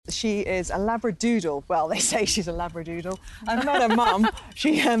She is a Labradoodle. Well, they say she's a Labradoodle. I've met her mum.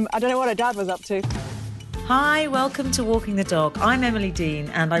 I don't know what her dad was up to. Hi, welcome to Walking the Dog. I'm Emily Dean,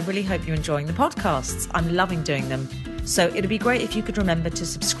 and I really hope you're enjoying the podcasts. I'm loving doing them. So it'd be great if you could remember to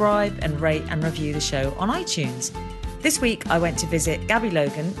subscribe and rate and review the show on iTunes. This week, I went to visit Gabby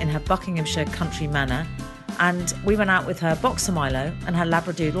Logan in her Buckinghamshire country manor, and we went out with her boxer Milo and her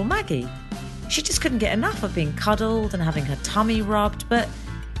Labradoodle Maggie. She just couldn't get enough of being cuddled and having her tummy rubbed, but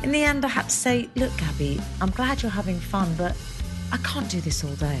in the end, I had to say, look, Gabby, I'm glad you're having fun, but I can't do this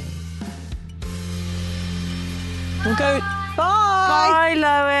all day. We'll go. Bye! Bye,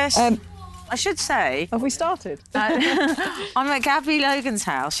 Lois. I should say... Have we started? I'm at Gabby Logan's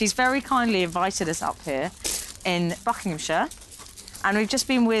house. She's very kindly invited us up here in Buckinghamshire. And we've just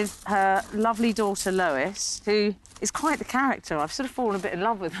been with her lovely daughter, Lois, who is quite the character. I've sort of fallen a bit in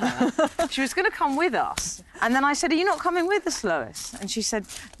love with her. She was going to come with us. And then I said, are you not coming with us, Lois? And she said,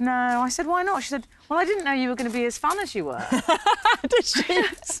 no. I said, why not? She said, well, I didn't know you were going to be as fun as you were. Did she?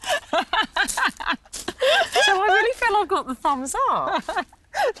 So I really feel I've got the thumbs up.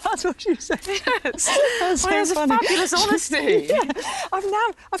 That's what she said. Yes. That's Well, it was a funny. fabulous honesty. Yeah,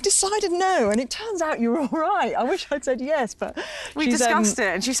 I've decided no, and it turns out you're all right. I wish I'd said yes, but We discussed it,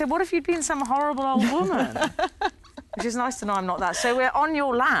 and she said, what if you'd been some horrible old woman? Which is nice to know I'm not that. So we're on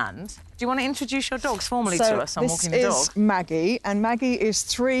your land. Do you want to introduce your dogs formally to us on Walking the Dog? This is Maggie, and Maggie is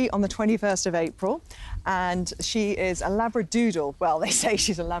 3 on the 21st of April, and she is a Labradoodle. Well, they say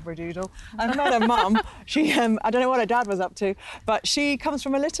she's a Labradoodle. I've met her mum. I don't know what her dad was up to, but she comes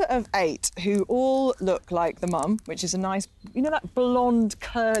from a litter of 8 who all look like the mum, which is a nice, you know, that blonde,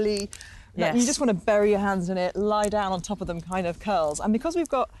 curly, that you just want to bury your hands in it, lie down on top of them kind of curls. And because we've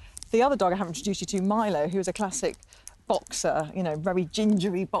got the other dog I haven't introduced you to, Milo, who is a classic boxer, you know, very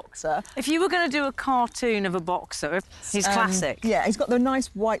gingery boxer. If you were going to do a cartoon of a boxer, he's classic. Yeah, he's got the nice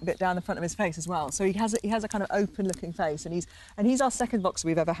white bit down the front of his face as well. So he has a kind of open-looking face, and he's our second boxer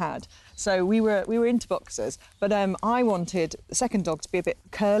we've ever had. So we were into boxers, but I wanted the second dog to be a bit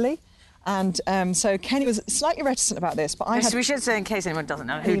curly. And so Kenny was slightly reticent about this, but We should say, in case anyone doesn't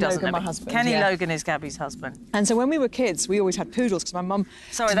know, who Kenny doesn't Logan, know. my husband, Kenny yeah. Logan is Gabby's husband. And so when we were kids, we always had poodles because my mum...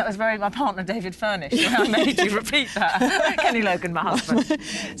 Sorry, that was my partner, David Furnish. I made you repeat that. Kenny Logan, my husband.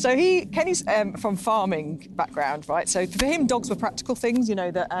 So Kenny's from farming background, right? So for him, dogs were practical things, you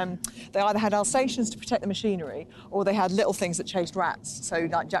know, that they either had Alsatians to protect the machinery or they had little things that chased rats, so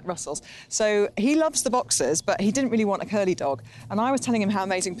like Jack Russells. So he loves the boxers, but he didn't really want a curly dog. And I was telling him how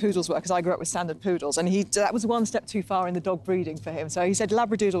amazing poodles were because I grew up with standard poodles, and that was one step too far in the dog breeding for him. So he said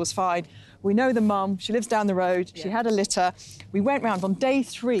Labradoodle was fine. We know the mum, she lives down the road, she had a litter. We went round on day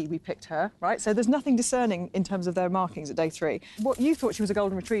 3, we picked her, right? So there's nothing discerning in terms of their markings at day 3. What, you thought she was a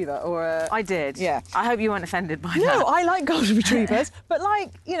golden retriever or a... I did. Yeah. I hope you weren't offended by that. No, I like golden retrievers, but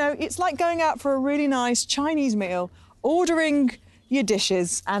like, you know, it's like going out for a really nice Chinese meal, ordering your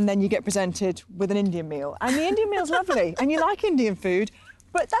dishes, and then you get presented with an Indian meal. And the Indian meal's lovely, and you like Indian food,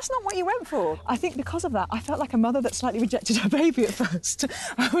 but that's not what you went for. I think because of that, I felt like a mother that slightly rejected her baby at first.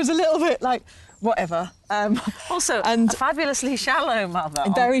 I was a little bit like, whatever. Also, and a fabulously shallow mother.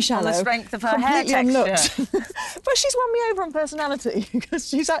 Very shallow. On the strength of her hair completely texture. unlooked. But she's won me over on personality because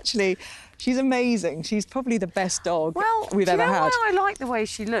she's amazing. She's probably the best dog we've ever had. Why I like the way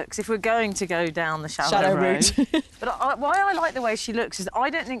she looks, if we're going to go down the shallow road? route. But why I like the way she looks is I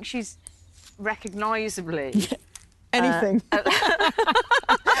don't think she's recognisably... Anything.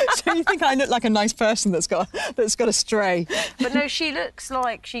 So you think I look like a nice person that's got a stray? But no, she looks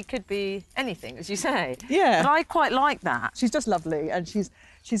like she could be anything, as you say. Yeah. But I quite like that. She's just lovely, and she's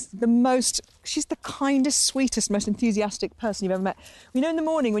the kindest, sweetest, most enthusiastic person you've ever met. You know, in the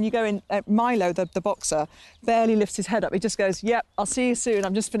morning when you go in, Milo, the boxer, barely lifts his head up. He just goes, yep, I'll see you soon.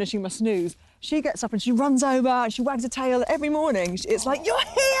 I'm just finishing my snooze. She gets up and she runs over and she wags her tail every morning. It's like, you're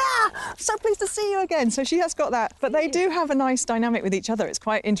here! I'm so pleased to see you again. So she has got that. But they do have a nice dynamic with each other. It's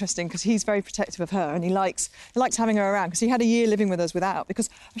quite interesting because he's very protective of her and he likes having her around because he had a year living with us without. Because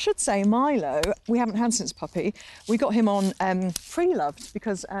I should say, Milo, we haven't had since puppy. We got him on free-loved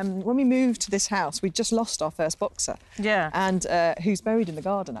because when we moved to this house, we just lost our first boxer. Yeah. And who's buried in the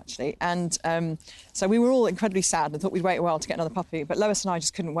garden, actually. And so we were all incredibly sad and thought we'd wait a while to get another puppy. But Lois and I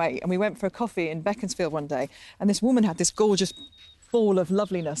just couldn't wait. And we went for a coffee in Beaconsfield one day, and this woman had this gorgeous ball of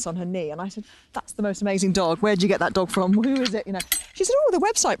loveliness on her knee. And I said, that's the most amazing dog. Where'd you get that dog from? Who is it? You know. She said, oh, the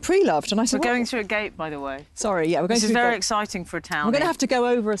website Pre-Loved. And I said, we're going through a gate, by the way. Sorry, yeah, we're going through. This is very exciting for a town. We're going to have to go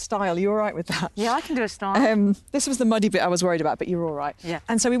over a stile. Are you all right with that? Yeah, I can do a stile. This was the muddy bit I was worried about, but you were all right. Yeah.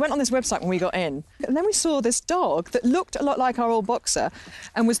 And so we went on this website when we got in, and then we saw this dog that looked a lot like our old boxer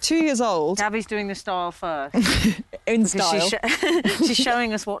and was 2 years old. Gabby's doing the style first. In style. She's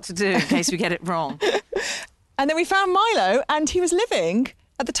showing us what to do in case we get it wrong. And then we found Milo, and he was living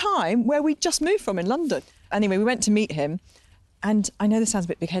at the time where we just moved from in London. Anyway, we went to meet him. And I know this sounds a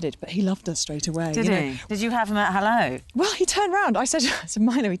bit big-headed, but he loved us straight away. Did he? Did you have him at hello? Well, he turned round. I said,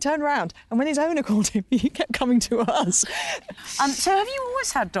 Milo, he turned round. And when his owner called him, he kept coming to us. So have you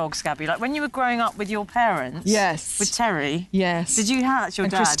always had dogs, Gabby? Like when you were growing up with your parents? Yes. With Terry? Yes. Did you have... That's your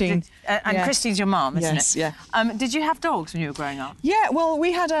and dad. Christine. And yeah. Christine's your mum, isn't yes, it? Yes, yeah. Did you have dogs when you were growing up? Yeah, well,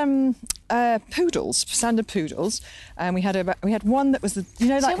 we had poodles, standard poodles. And we had one that was the... You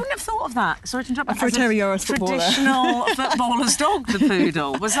know, so like, I wouldn't have thought of that. Sorry to interrupt. For a terrier or a footballer. Traditional footballer's dog, the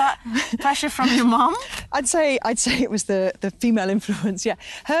poodle. Was that pressure from your mum? I'd say it was the female influence, yeah.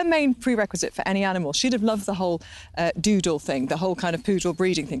 Her main prerequisite for any animal, she'd have loved the whole doodle thing, the whole kind of poodle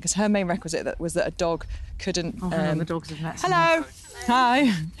breeding thing, because her main requisite was that a dog couldn't... Oh, hang on, the dogs have met Hello.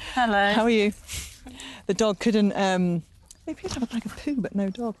 Hi. Hello. How are you? The dog couldn't... Maybe you'd have like a poo, but no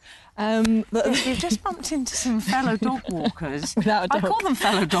dog. You've just bumped into some fellow dog walkers. Without a dog. I call them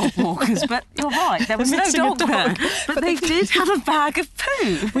fellow dog walkers, but you're right, there was no dog there. But they did have a bag of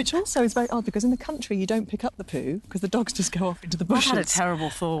poo. Which also is very odd, because in the country you don't pick up the poo, because the dogs just go off into the bushes. I had a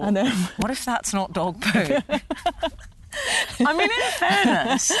terrible thought. I know. What if that's not dog poo? I mean, in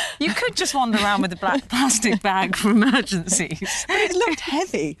fairness, you could just wander around with a black plastic bag for emergencies. But it looked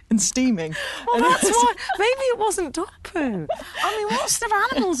heavy and steaming. Well, that's why. Maybe it wasn't dog poo. I mean, what sort of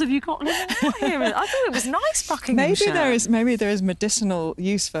animals have you got living out here? I thought it was nice, Buckinghamshire. Maybe there is medicinal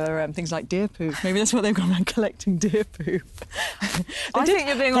use for things like deer poo. Maybe that's what they've gone around collecting deer poo. I think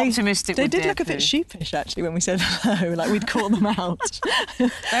you're being optimistic with deer They did look a bit sheepish, actually, when we said hello, like we'd caught them out.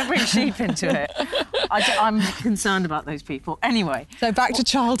 Don't bring sheep into it. I'm concerned about those people. Anyway. So back to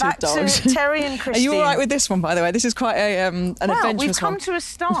childhood dogs. To Terry and Christine. Are you all right with this one, by the way? This is quite an adventurous one. We've come to a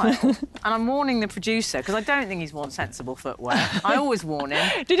style, and I'm warning the producer, because I don't think he's worn sensible footwear. I always warn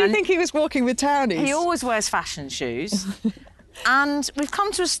him. Did you think he was walking with townies? He always wears fashion shoes. And we've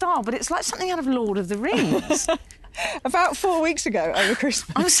come to a style, but it's like something out of Lord of the Rings. About 4 weeks ago, over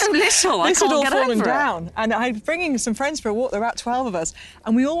Christmas. I'm so little, I can't get over it. This had all fallen down. And I was bringing some friends for a walk. There were about 12 of us.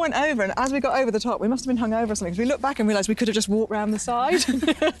 And we all went over, and as we got over the top, we must have been hung over or something, because we looked back and realised we could have just walked round the side.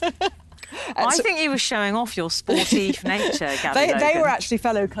 I think you were showing off your sporty nature, Gabby Logan. They were actually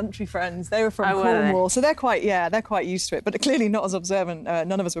fellow country friends. They were from Cornwall, so they're quite used to it. But clearly not as observant.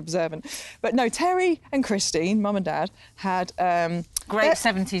 None of us were observant. But no, Terry and Christine, Mum and Dad, had great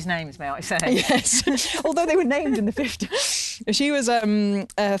 70s names, may I say? Yes, although they were named in the 50s. She was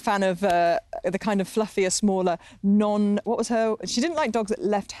a fan of the kind of fluffier, smaller, she didn't like dogs that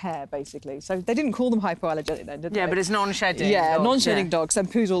left hair, basically. So they didn't call them hypoallergenic then, did they? Yeah, but it's non-shedding. Yeah, non-shedding dogs, and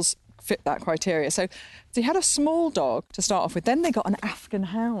poodles fit that criteria. So they had a small dog to start off with. Then they got an Afghan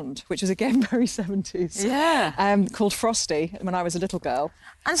hound, which was again very 70s. Yeah. Called Frosty when I was a little girl.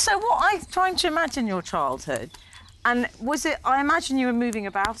 And so I'm trying to imagine your childhood. And was it? I imagine you were moving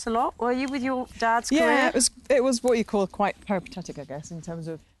about a lot. Were you with your dad's career? Yeah, it was what you call quite peripatetic, I guess, in terms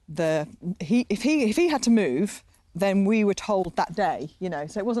of if he had to move, then we were told that day, you know.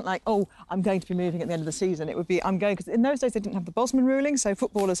 So it wasn't like, oh, I'm going to be moving at the end of the season. It would be, I'm going, because in those days they didn't have the Bosman ruling, so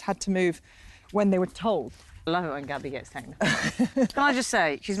footballers had to move when they were told. I love it when Gabby gets technical. Can I just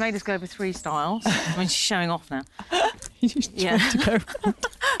say, she's made us go over 3 styles. I mean, she's showing off now. Yeah. To go.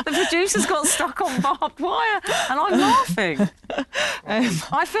 The producer's got stuck on barbed wire, and I'm laughing.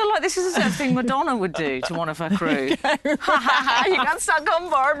 I feel like this is the sort of thing Madonna would do to one of her crew. You got stuck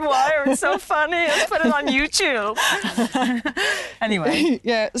on barbed wire. It's so funny. Let's put it on YouTube. Anyway.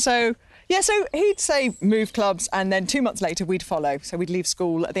 So he'd say move clubs, and then 2 months later we'd follow. So we'd leave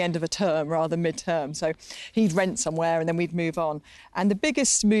school at the end of a term rather than mid-term. So he'd rent somewhere and then we'd move on. And the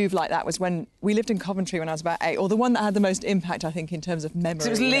biggest move like that was when we lived in Coventry when I was about 8, or the one that had the most impact, I think, in terms of memory. So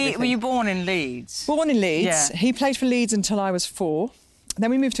it was were you born in Leeds? Born in Leeds. Yeah. He played for Leeds until I was 4. Then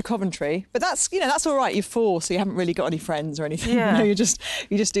we moved to Coventry, but that's all right. You're 4, so you haven't really got any friends or anything. Yeah. You know, you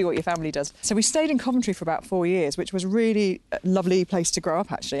just do what your family does. So we stayed in Coventry for about 4 years, which was really a lovely place to grow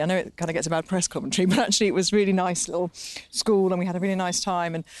up, actually. I know it kind of gets a bad press, Coventry, but actually it was a really nice little school, and we had a really nice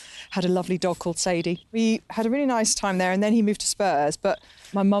time and had a lovely dog called Sadie. We had a really nice time there, and then he moved to Spurs, but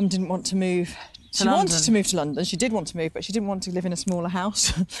my mum didn't want to move She wanted to move to London. She did want to move, but she didn't want to live in a smaller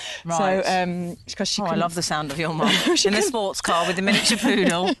house. Right. So, because she I love the sound of your mum in the sports car with the miniature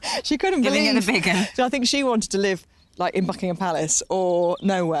poodle. She couldn't giving believe it the big one. So I think she wanted to live like in Buckingham Palace or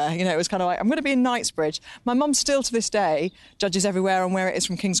nowhere. You know, it was kind of like, I'm going to be in Knightsbridge. My mum still to this day judges everywhere on where it is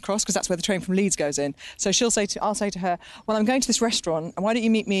from King's Cross, because that's where the train from Leeds goes in. So I'll say to her, well, I'm going to this restaurant, and why don't you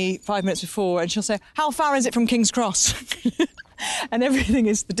meet me 5 minutes before? And she'll say, how far is it from King's Cross? And everything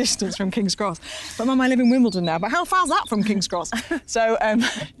is the distance from King's Cross. But Mum, I live in Wimbledon now, but how far's that from King's Cross? So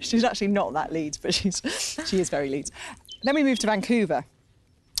she's actually not that Leeds, but she is very Leeds. Then we moved to Vancouver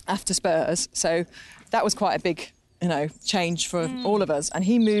after Spurs, so that was quite a big, change for all of us. And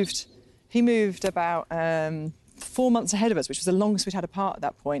he moved about 4 months ahead of us, which was the longest we'd had apart at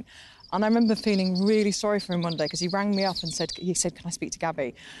that point. And I remember feeling really sorry for him one day, because he rang me up and said, can I speak to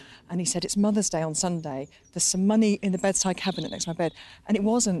Gabby? And he said, it's Mother's Day on Sunday. There's some money in the bedside cabinet next to my bed. And it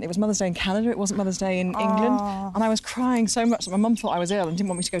wasn't. It was Mother's Day in Canada. It wasn't Mother's Day in England. And I was crying so much that my mum thought I was ill and didn't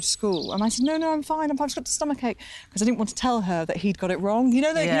want me to go to school. And I said, no, I'm fine. I've just got a stomachache. Because I didn't want to tell her that he'd got it wrong. You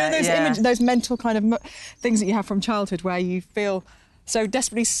know those images, those mental kind of things that you have from childhood where you feel so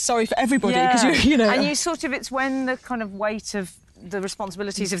desperately sorry for everybody. Because And you sort of, it's when the kind of weight of the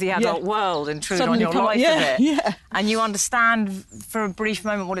responsibilities of the adult world intrude suddenly on your life a bit. Yeah. And you understand for a brief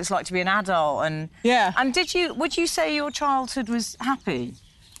moment what it's like to be an adult. And would you say your childhood was happy?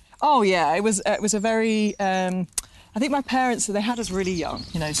 Oh yeah, it was a very I think my parents, they had us really young,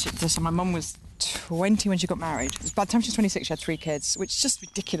 so my mum was 20 when she got married. By the time she was 26, she had 3 kids, which is just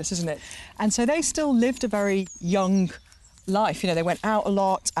ridiculous, isn't it? And so they still lived a very young life. They went out a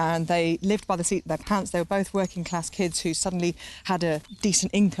lot and they lived by the seat of their pants. They were both working class kids who suddenly had a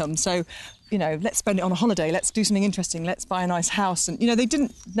decent income. So, let's spend it on a holiday. Let's do something interesting. Let's buy a nice house. And, they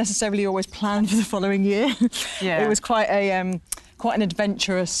didn't necessarily always plan for the following year. Yeah. It was quite an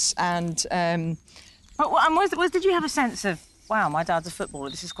adventurous and... did you have a sense of, wow, my dad's a footballer,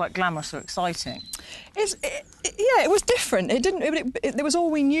 this is quite glamorous or exciting? It was different. It was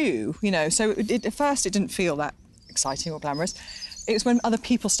all we knew, So at first it didn't feel that exciting or glamorous. It's when other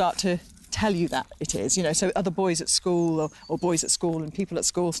people start to tell you that it is, so other boys at school or boys at school and people at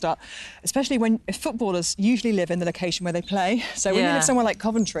school start, especially if footballers usually live in the location where they play. So when you live somewhere like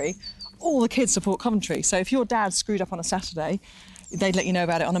Coventry, all the kids support Coventry. So if your dad screwed up on a Saturday, they'd let you know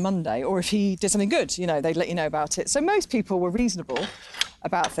about it on a Monday. Or if he did something good, they'd let you know about it. So most people were reasonable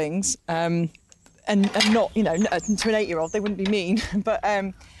about things. And not, to an 8-year-old, they wouldn't be mean. But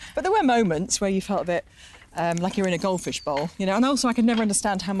there were moments where you felt a bit like you're in a goldfish bowl, And also I could never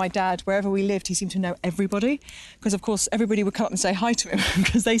understand how my dad, wherever we lived, he seemed to know everybody. Because, of course, everybody would come up and say hi to him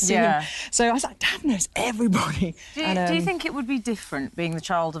because they see him. So I was like, Dad knows everybody. Do you think it would be different being the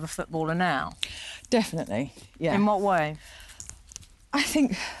child of a footballer now? Definitely, yeah. In what way? I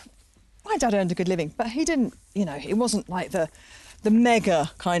think my dad earned a good living, but he didn't, it wasn't like the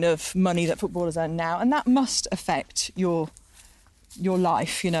mega kind of money that footballers earn now. And that must affect your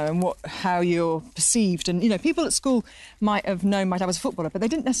life, and how you're perceived. And, people at school might have known my dad was a footballer, but they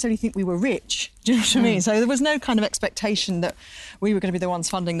didn't necessarily think we were rich. Do you know what I mean? So there was no kind of expectation that we were going to be the ones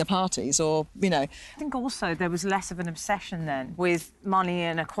funding the parties or, I think also there was less of an obsession then with money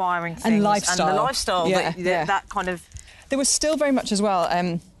and acquiring things. And lifestyle. And the lifestyle, that kind of... There was still very much as well...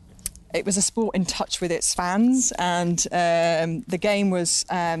 it was a sport in touch with its fans, and the game was...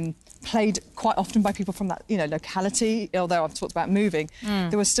 played quite often by people from that, locality. Although I've talked about moving,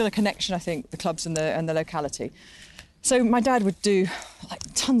 there was still a connection, I think, the clubs and the locality. So my dad would do like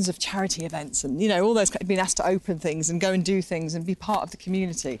tons of charity events, and all those, being asked to open things and go and do things and be part of the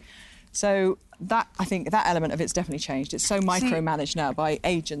community. So that, I think, that element of it's definitely changed. It's so micromanaged now by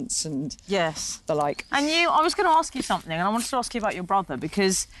agents and the like. And I was going to ask you something, and I wanted to ask you about your brother,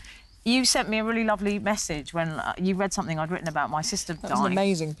 because you sent me a really lovely message when you read something I'd written about my sister dying. That was an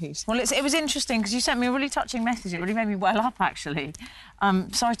amazing piece. Well, it was interesting because you sent me a really touching message. It really made me well up, actually.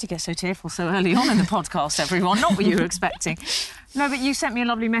 Sorry to get so tearful so early on in the podcast, everyone. Not what you were expecting. No, but you sent me a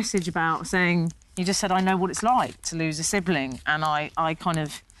lovely message about saying, you just said, I know what it's like to lose a sibling, and I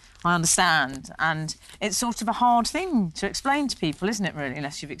understand. And it's sort of a hard thing to explain to people, isn't it, really,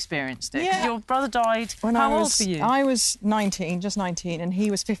 unless you've experienced it? Yeah. Your brother died... How old were you? I was 19, just 19, and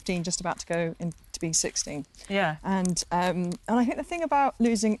he was 15, just about to go to be 16. Yeah. And I think the thing about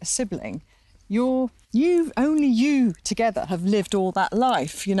losing a sibling, only you together have lived all that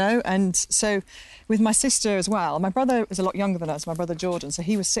life, And so with my sister as well, my brother was a lot younger than us, my brother Jordan, so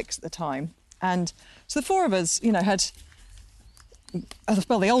he was 6 at the time. And so the 4 of us, had...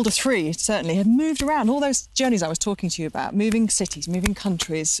 well, the older three certainly had moved around all those journeys I was talking to you about, moving cities, moving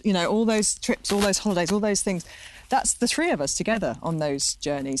countries, you know, all those trips, all those holidays, all those things. That's the three of us together on those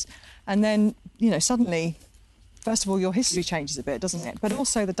journeys. And then, you know, suddenly, first of all, your history changes a bit, doesn't it? But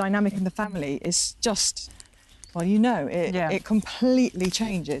also the dynamic in the family is just, well, you know, it completely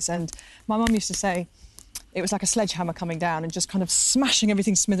changes. And my mum used to say it was like a sledgehammer coming down and just kind of smashing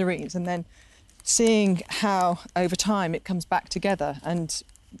everything to smithereens, and then seeing how over time it comes back together. And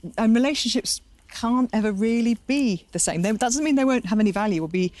relationships can't ever really be the same. That doesn't mean they won't have any value or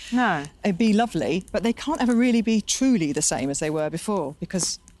be lovely, but they can't ever really be truly the same as they were before,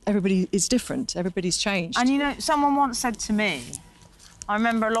 because everybody is different, everybody's changed. And you know, someone once said to me, I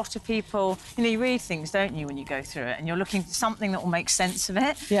remember a lot of people, you know, you read things, don't you, when you go through it, and you're looking for something that will make sense of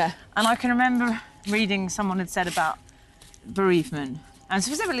it. Yeah. And I can remember reading someone had said about bereavement, and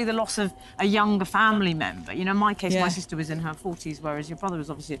specifically the loss of a younger family member. You know, in my case, my sister was in her 40s, whereas your brother was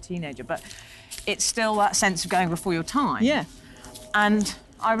obviously a teenager, but it's still that sense of going before your time. Yeah. And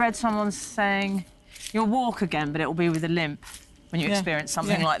I read someone saying, you'll walk again, but it will be with a limp when you experience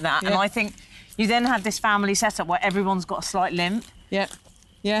something like that. And I think you then have this family setup where everyone's got a slight limp. Yeah.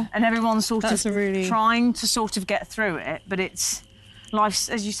 Yeah. And everyone's sort of trying to sort of get through it, but it's life's,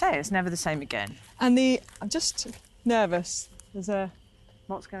 as you say, it's never the same again. And I'm just nervous.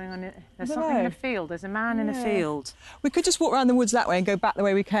 What's going on? There's something in a field. There's a man in a field. We could just walk around the woods that way and go back the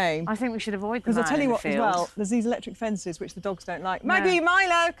way we came. I think we should avoid the man in the field. Because I'll tell you what as well, there's these electric fences which the dogs don't like. Maggie,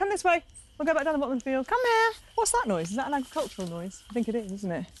 Milo, come this way. We'll go back down the bottom of the field. Come here. What's that noise? Is that an agricultural noise? I think it is,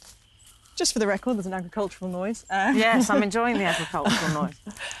 isn't it? Just for the record, there's an agricultural noise. Yes, I'm enjoying the agricultural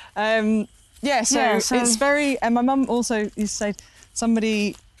noise. So it's very... And my mum also used to say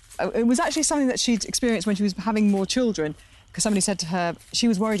somebody... It was actually something that she'd experienced when she was having more children, because somebody said to her she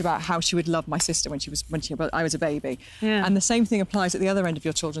was worried about how she would love my sister when I was a baby. Yeah. And the same thing applies at the other end of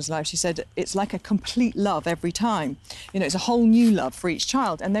your children's life. She said it's like a complete love every time. You know, it's a whole new love for each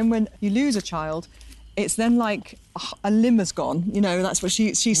child. And then when you lose a child, it's then like a limb has gone. You know, that's what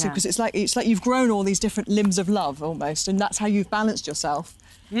she said, because it's like you've grown all these different limbs of love almost, and that's how you've balanced yourself.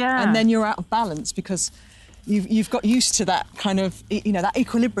 Yeah. And then you're out of balance because you've got used to that kind of, you know, that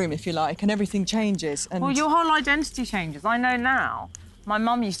equilibrium, if you like, and everything changes. And well, your whole identity changes. I know now. My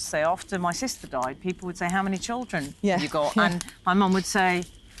mum used to say, after my sister died, people would say, how many children have you got? Yeah. And my mum would say,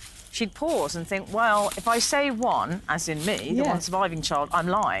 she'd pause and think, well, if I say one, as in me, the one surviving child, I'm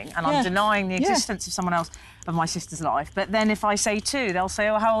lying, and I'm denying the existence of someone else, of my sister's life. But then if I say two, they'll say,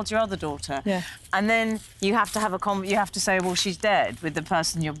 oh, how old's your other daughter? Yeah. And then you have to have you have to say, well, she's dead, with the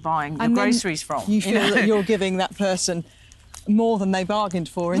person you're buying the groceries from. You feel that you're giving that person more than they bargained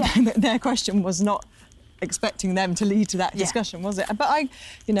for, and their question was not expecting them to lead to that discussion, was it? But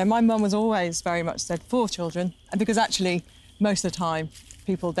my mum was always very much said 4 children, and because actually most of the time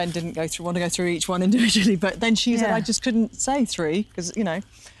people then didn't want to go through each one individually, but then she said I just couldn't say 3 because, you know,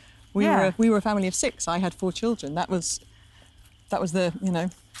 we were a family of 6. I had 4 children. That was the, you know.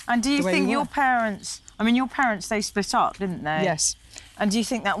 And do you think your parents, they split up, didn't they? Yes. And do you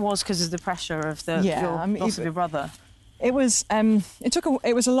think that was because of the pressure of the loss of your brother? It was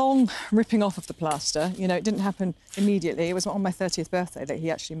it was a long ripping off of the plaster. You know, it didn't happen immediately. It was on my 30th birthday that he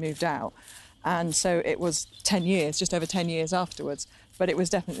actually moved out. And so it was 10 years, just over 10 years afterwards. But it was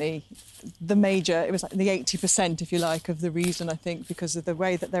definitely it was like the 80%, if you like, of the reason, I think, because of the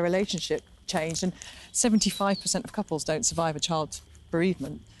way that their relationship changed. And 75% of couples don't survive a child's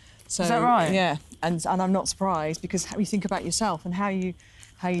bereavement. So, is that right? Yeah, and I'm not surprised, because how you think about yourself and how you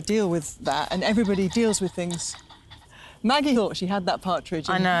deal with that, and everybody deals with things. Maggie thought she had that partridge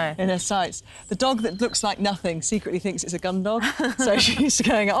in her sights. The dog that looks like nothing secretly thinks it's a gun dog. So she's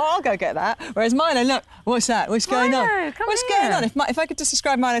going, oh, I'll go get that. Whereas Milo, look, what's that? What's going on? What's going on? If I could just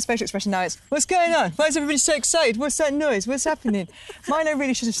describe Milo's facial expression now, it's, what's going on? Why is everybody so excited? What's that noise? What's happening? Milo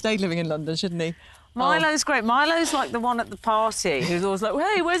really should have stayed living in London, shouldn't he? Milo's great. Milo's like the one at the party who's always like,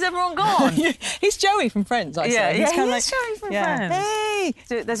 hey, where's everyone gone? He's Joey from Friends, I say. He's Joey from Friends. Hey!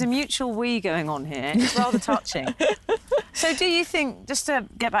 So there's a mutual we going on here. It's rather touching. So do you think, just to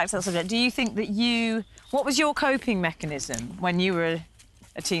get back to that subject, do you think that what was your coping mechanism when you were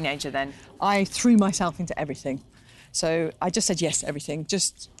a teenager then? I threw myself into everything. So I just said yes to everything.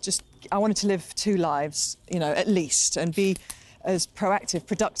 Just I wanted to live 2 lives, you know, at least, and be as proactive,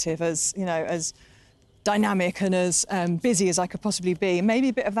 productive, as, you know, as dynamic and as busy as I could possibly be. Maybe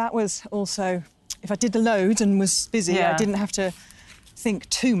a bit of that was also, if I did the loads and was busy, I didn't have to think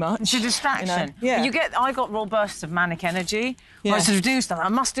too much. It's a distraction. You know? I got real bursts of manic energy. Where I sort of do stuff. I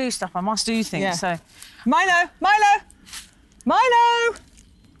must do stuff. I must do things. Yeah. So, Milo!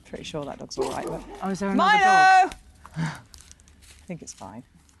 Pretty sure that dog's all right. But... Oh, is there another dog? I think it's fine.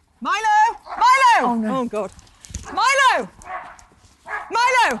 Milo! Milo! Oh, no. Oh, God. Milo!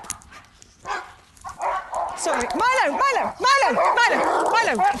 Milo! Sorry. Milo! Milo! Milo! Milo!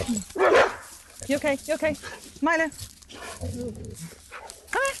 Milo! You okay? You okay? Milo?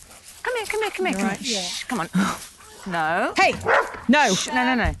 Come here. Come here, come here, come here. Come, Right. here. Shh, come on. No. Hey! No! Shh, no,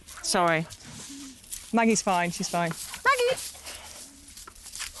 no, no. Sorry. Maggie's fine. She's fine. Maggie!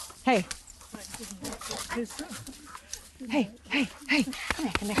 Hey. Hey, hey, hey. Come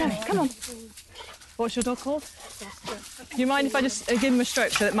here, come here, come here. Come on. What's your dog called? Do you mind if I just give him a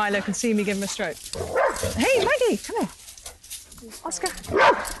stroke so that Milo can see me give him a stroke? Hey, Maggie, come here. Oscar.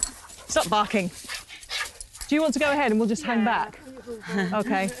 Stop barking. Do you want to go ahead and we'll just hang back?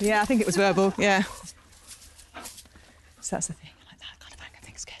 Okay, yeah, I think it was verbal, yeah. So that's the thing, like that kind of anger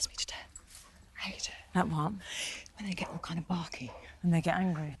thing scares me to death. I hate it. That what? When they get all kind of barky. And they get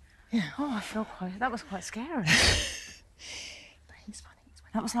angry. Yeah. Oh, I feel quite... That was quite scary. But he's funny.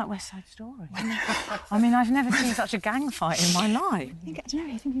 That was like West Side Story. I mean, I've never seen such a gang fight in my life.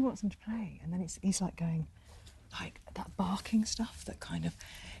 I think he wants them to play, and then he's like going, like that barking stuff that kind of.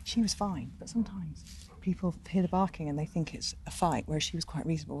 She was fine, but sometimes people hear the barking and they think it's a fight, whereas she was quite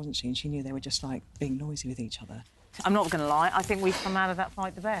reasonable, wasn't she? And she knew they were just like being noisy with each other. I'm not going to lie, I think we've come out of that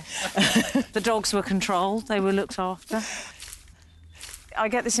fight the best. The dogs were controlled, they were looked after. I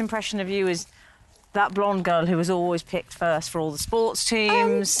get this impression of you as that blonde girl who was always picked first for all the sports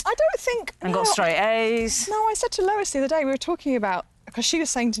teams. I don't think. And got straight A's. No, I said to Lois the other day, we were talking about, because she was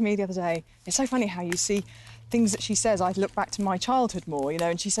saying to me the other day, it's so funny how you see things that she says, I look back to my childhood more, you know,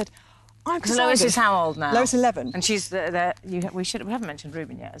 and she said, I've decided... Lois is how old now? Lois 11. And she's we haven't mentioned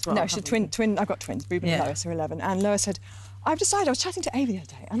Ruben yet as well. No, she's twin. I've got twins, Ruben and Lois are 11. And Lois said, I've decided, I was chatting to Ava the other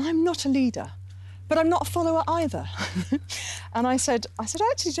day, and I'm not a leader, but I'm not a follower either. And I said,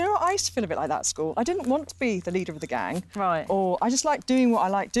 actually, do you know what? I used to feel a bit like that at school. I didn't want to be the leader of the gang. Right. Or I just liked doing what I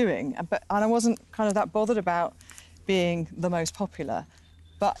liked doing. And I wasn't kind of that bothered about being the most popular.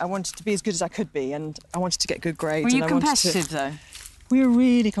 But I wanted to be as good as I could be, and I wanted to get good grades. Were you and competitive, though? We were a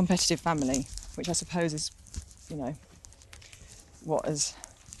really competitive family, which I suppose is, you know, what has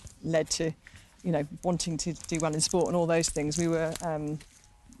led to, you know, wanting to do well in sport and all those things. We were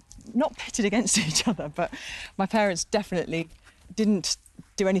not pitted against each other, but my parents definitely didn't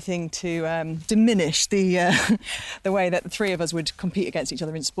do anything to diminish the way that the three of us would compete against each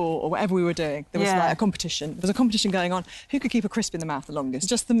other in sport or whatever we were doing. There was like a competition. There was a competition going on. Who could keep a crisp in the mouth the longest?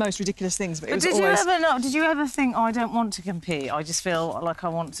 Just the most ridiculous things. But it was did always... did you ever think, oh, I don't want to compete, I just feel like I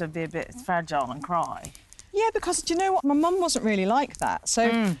want to be a bit fragile and cry? Yeah, because do you know what? My mum wasn't really like that.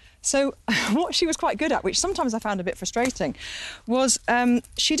 So what she was quite good at, which sometimes I found a bit frustrating, was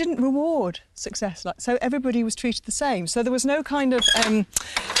she didn't reward success. So everybody was treated the same. So there was no kind of,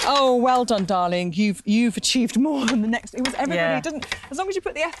 oh, well done, darling, you've achieved more than the next. It was everybody didn't. As long as you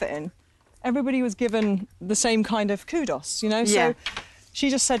put the effort in, everybody was given the same kind of kudos, you know. Yeah. So she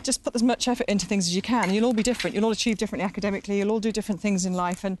just said, just put as much effort into things as you can. And you'll all be different. You'll all achieve differently academically. You'll all do different things in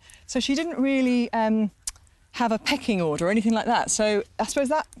life. And so she didn't really have a pecking order or anything like that. So I suppose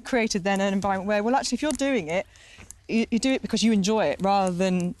that created then an environment where, well, actually, if you're doing it, you do it because you enjoy it rather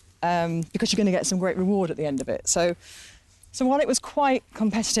than because you're going to get some great reward at the end of it. So while it was quite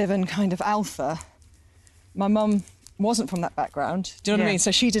competitive and kind of alpha, my mum wasn't from that background. Do you know what I mean?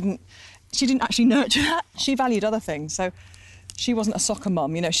 So she didn't actually nurture that. She valued other things. So she wasn't a soccer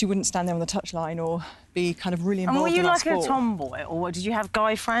mum, you know. She wouldn't stand there on the touchline or be kind of really involved in our sport. And were you like a tomboy, or did you have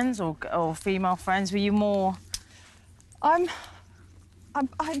guy friends or female friends? Were you more? I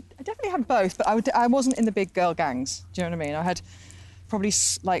definitely had both, but I wasn't in the big girl gangs. Do you know what I mean? I had probably,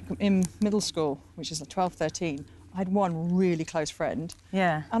 like, in middle school, which is like 12, 13, I had one really close friend.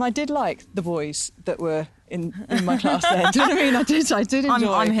 Yeah. And I did like the boys that were in my class then. Do you know what I mean? I did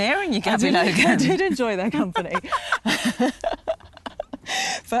enjoy... I'm hearing you, Gabby Logan. I did enjoy their company.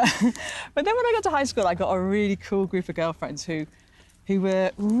 But then when I got to high school, I got a really cool group of girlfriends who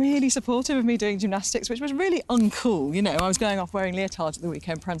were really supportive of me doing gymnastics, which was really uncool, you know. I was going off wearing leotards at the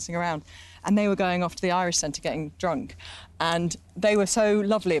weekend, prancing around, and they were going off to the Irish Centre getting drunk. And they were so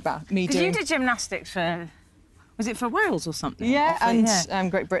lovely about me doing... Because you did gymnastics for... Was it for Wales or something? Yeah, and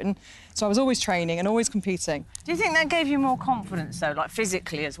Great Britain. So I was always training and always competing. Do you think that gave you more confidence, though, like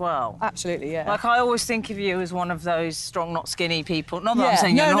physically as well? Absolutely, yeah. Like, I always think of you as one of those strong, not skinny people. Not that I'm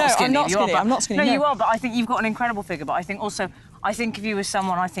saying you're not skinny. I'm not skinny. I'm not skinny. No, you are, but I think you've got an incredible figure. But I think also... I think of you as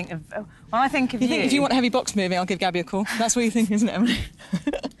someone when I think of you... Think if you want heavy box moving, I'll give Gabby a call. That's what you think, isn't it, Emily?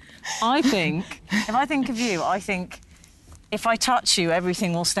 If I think of you, I think if I touch you,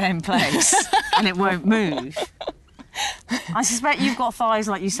 everything will stay in place and it won't move. I suspect you've got thighs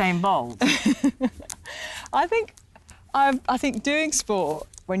like Usain Bolt. I think I think doing sport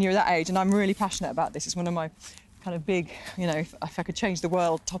when you're that age, and I'm really passionate about this, it's one of my kind of big, if I could change the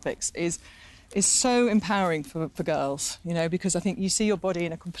world topics, is so empowering for girls, because I think you see your body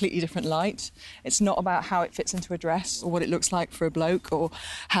in a completely different light. It's not about how it fits into a dress or what it looks like for a bloke or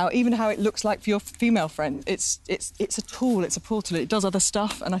how it looks like for your female friend. It's a tool, it's a portal, it does other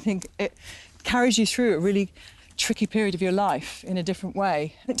stuff, and I think it carries you through a really tricky period of your life in a different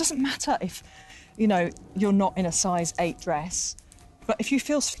way. And it doesn't matter if, you're not in a size 8 dress, but if you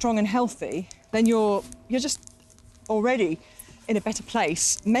feel strong and healthy, then you're just already in a better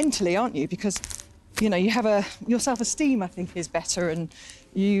place mentally, aren't you? Because, you have your self-esteem, I think, is better, and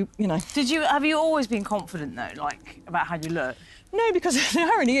you know. Have you always been confident, though, about how you look? No, because the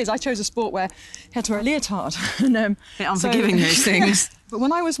irony is I chose a sport where you had to wear a leotard. And, a bit unforgiving, those things. But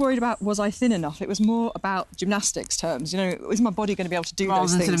when I was worried about was I thin enough, it was more about gymnastics terms. is my body going to be able to do rather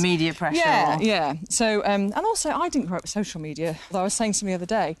those than things? Sort of media pressure. Yeah. So, and also I didn't grow up with social media. I was saying something the other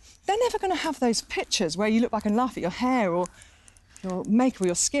day, they're never going to have those pictures where you look back and laugh at your hair or your makeup or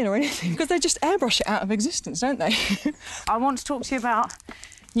your skin or anything, because they just airbrush it out of existence, don't they? I want to talk to you about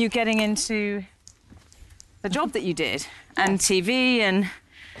you getting into the job that you did and TV, and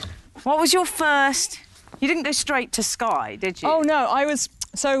what was your first... You didn't go straight to Sky, did you? Oh, no,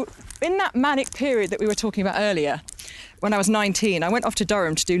 So in that manic period that we were talking about earlier, when I was 19, I went off to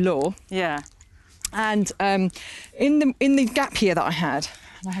Durham to do law. Yeah. And in the gap year that I had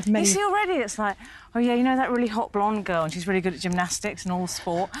many... You see, already it's like, oh, yeah, that really hot blonde girl, and she's really good at gymnastics and all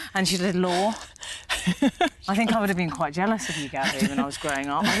sport, and she did law. I think I would have been quite jealous of you, Gabby, when I was growing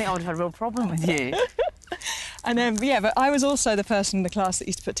up. I think I would have had a real problem with you. And but I was also the person in the class that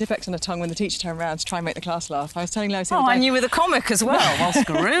used to put Tipp-Ex on the tongue when the teacher turned around to try and make the class laugh. I was telling Lois... Oh, and you were the comic as well. Well,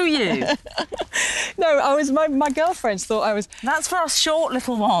 screw you. No, my girlfriends thought I was... That's for us short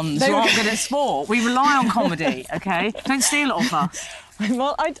little ones who aren't good at sport. We rely on comedy, OK? Don't steal it off us.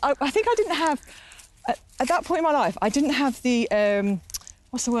 Well, I think I didn't have... At that point in my life, I didn't have the...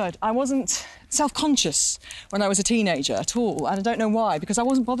 what's the word? I wasn't self-conscious when I was a teenager at all. And I don't know why, because I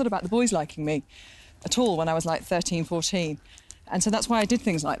wasn't bothered about the boys liking me at all when I was like 13, 14. And so that's why I did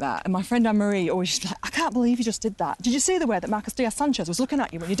things like that. And my friend Anne-Marie always just like, I can't believe you just did that. Did you see the way that Marcus Diaz-Sanchez was looking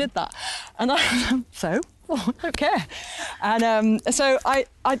at you when you did that? And I I don't care. And so I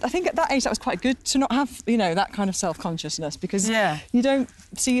think at that age that was quite good to not have, that kind of self-consciousness, because you don't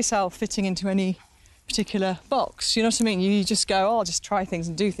see yourself fitting into any particular box. You know what I mean? You just go, I'll just try things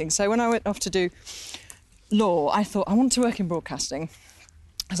and do things. So when I went off to do law, I thought I want to work in broadcasting,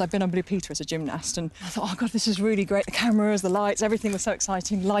 because I've been on Blue Peter as a gymnast, and I thought, oh God, this is really great. The cameras, the lights, everything was so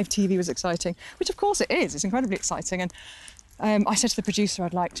exciting. Live TV was exciting, which of course it is. It's incredibly exciting. And I said to the producer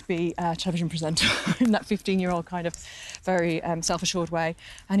I'd like to be a television presenter in that 15-year-old kind of very self-assured way.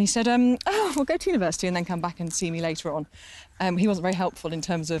 And he said, we'll go to university and then come back and see me later on. He wasn't very helpful in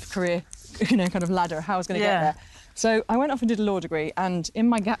terms of career, kind of ladder, how I was going to get there. So I went off and did a law degree, and in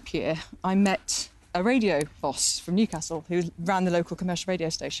my gap year, I met a radio boss from Newcastle who ran the local commercial radio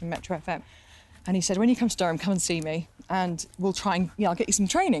station, Metro FM. And he said, when you come to Durham, come and see me, and we'll try and, I'll get you some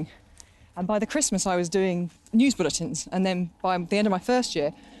training. And by the Christmas, I was doing news bulletins. And then by the end of my first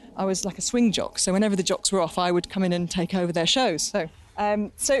year, I was like a swing jock. So whenever the jocks were off, I would come in and take over their shows. So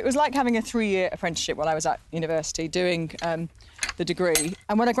it was like having a 3-year apprenticeship while I was at university doing the degree.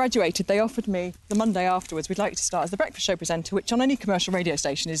 And when I graduated, they offered me the Monday afterwards, we'd like you to start as the breakfast show presenter, which on any commercial radio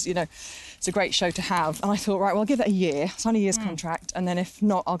station is, it's a great show to have. And I thought, right, well, I'll give it a year. It's only a year's contract. And then if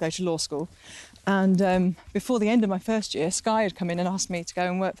not, I'll go to law school. And before the end of my first year, Sky had come in and asked me to go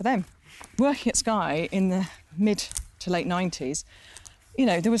and work for them. Working at Sky in the mid to late 90s,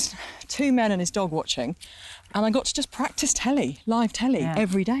 there was 2 men and his dog watching, and I got to just practice live telly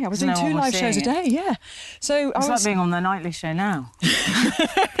every day. I was doing 2 live shows a day, So it's like being on the nightly show now.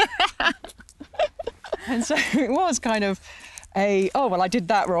 And so it was kind of I did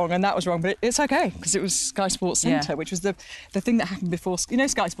that wrong and that was wrong, but it's okay, because it was Sky Sports Centre, which was the thing that happened before,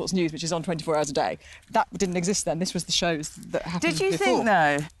 Sky Sports News, which is on 24 hours a day. That didn't exist then. This was the shows that happened before. Did you think,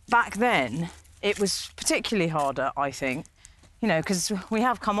 though, back then, it was particularly harder, I think, because we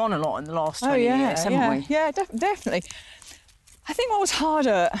have come on a lot in the last 20 years, haven't we? Yeah, definitely. I think what was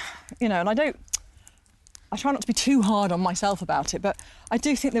harder, and I try not to be too hard on myself about it, but I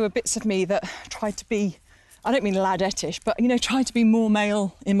do think there were bits of me that tried to be, I don't mean ladettish, but, tried to be more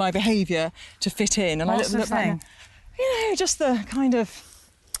male in my behaviour to fit in. And What's the thing? Just the kind of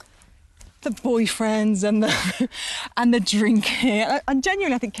the boyfriends and the drinking. And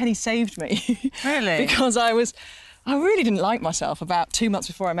genuinely, I think Kenny saved me. Really? Because I really didn't like myself about 2 months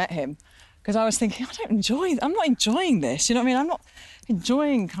before I met him, because I was thinking, I'm not enjoying this. You know what I mean? I'm not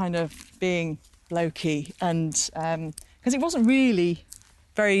enjoying kind of being blokey, and because it wasn't really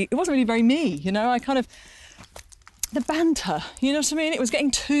very me, you know. I kind of, the banter, you know what I mean? It was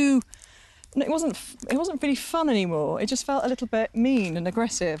getting too. It wasn't really fun anymore. It just felt a little bit mean and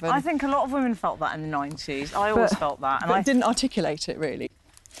aggressive. And, I think a lot of women felt that in the 90s. I always felt that. And I didn't articulate it really.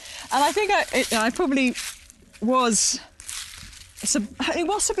 And I think I probably was... It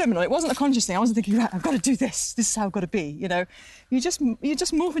was subliminal. It wasn't a conscious thing. I wasn't thinking, right, I've got to do this. This is how I've got to be, you know. You just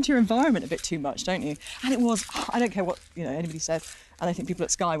morph into your environment a bit too much, don't you? And it was, I don't care what, you know, anybody said, and I think people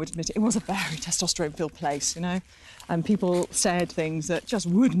at Sky would admit it, it was a very testosterone-filled place, you know. And people said things that just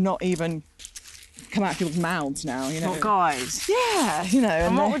would not even come out of people's mouths now, you know. What, guys? Yeah, you know.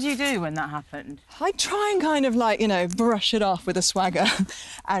 And what would you do when that happened? I'd try and kind of like, you know, brush it off with a swagger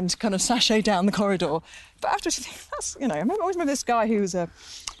and kind of sashay down the corridor. But afterwards, you think, that's, you know, I always remember this guy who was a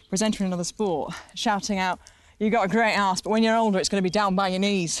presenter in another sport shouting out, "You got a great ass, but when you're older, it's going to be down by your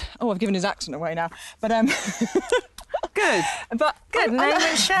knees." Oh, I've given his accent away now. But Good. But Good. Name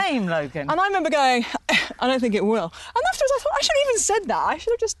and shame, Logan. And I remember going, I don't think it will. And afterwards I thought, I shouldn't have even said that. I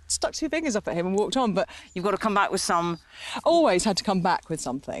should have just stuck two fingers up at him and walked on. But You've got to come back with some... always had to come back with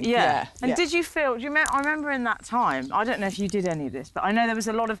something. Yeah. And yeah. did you feel... I remember in that time, I don't know if you did any of this, but I know there was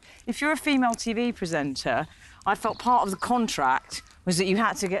a lot of... If you're a female TV presenter, I felt part of the contract was that you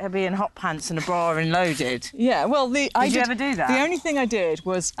had to be in hot pants and a bra and loaded. Yeah, well, Did you ever do that? The only thing I did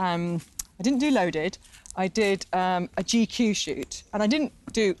was, I didn't do loaded. I did a GQ shoot, and I didn't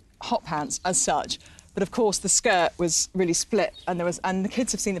do hot pants as such, but of course the skirt was really split, and the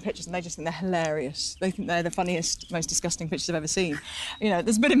kids have seen the pictures and they just think they're hilarious. They think they're the funniest, most disgusting pictures I've ever seen. You know,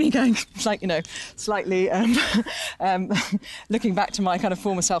 there's a bit of me going, like, you know, slightly looking back to my kind of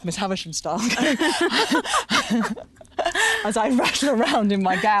former self, Miss Havisham style, as I rattle around in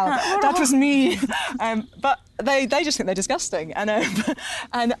my gown. That was me. But they just think they're disgusting,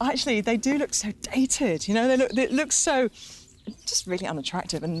 and actually they do look so dated. You know, they look so just really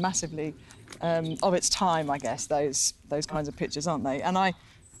unattractive and massively of its time, I guess. Those kinds of pictures, aren't they? And I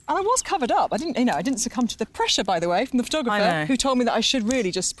was covered up. I didn't succumb to the pressure, by the way, from the photographer, who told me that I should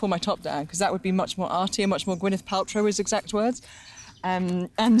really just pull my top down because that would be much more arty and much more Gwyneth Paltrow, his exact words. And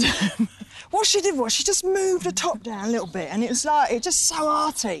what she did was she just moved the top down a little bit, and it was just so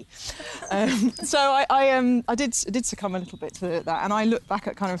arty. So I did succumb a little bit to that, and I look back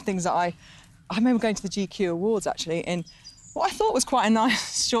at kind of things that I remember going to the GQ Awards actually in what I thought was quite a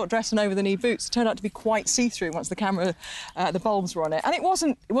nice short dress and over-the-knee boots. It turned out to be quite see-through once the camera, the bulbs were on it, and it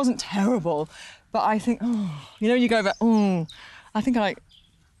wasn't terrible. But I think, you know, you go back, I think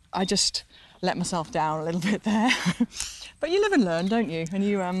I just let myself down a little bit there. But you live and learn, don't you? And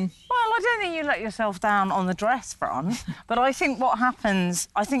you Well, I don't think you let yourself down on the dress front, but I think what happens,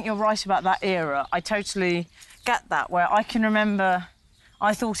 I think you're right about that era. I totally get that, where I can remember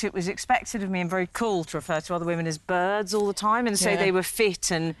I thought it was expected of me and very cool to refer to other women as birds all the time and say they were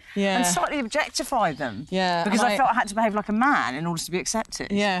fit and slightly objectify them. Yeah. Because I felt I had to behave like a man in order to be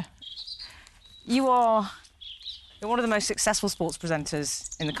accepted. Yeah. You're one of the most successful sports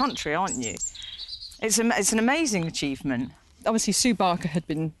presenters in the country, aren't you? It's an amazing achievement. Obviously, Sue Barker had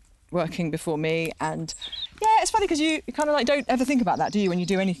been working before me, and yeah, it's funny because you kind of like don't ever think about that, do you? When you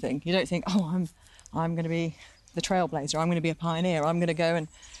do anything, you don't think, I'm going to be the trailblazer. I'm going to be a pioneer. I'm going to go and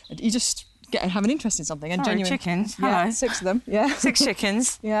you just get and have an interest in something. And genuine chickens. Yeah, Hello. 6 of them. Yeah, 6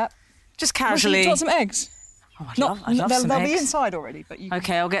 chickens. Yeah, just casually. Do you want some eggs? Oh, I'd love some they'll eggs. be inside already, but you.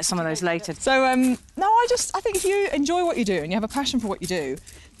 Okay, I'll get some of those later. So no, I think if you enjoy what you do and you have a passion for what you do,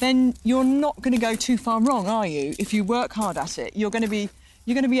 then you're not going to go too far wrong, are you? If you work hard at it, you're going to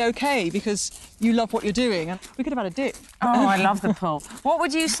be okay because you love what you're doing. And we could have had a dip. Oh, I love the pull. What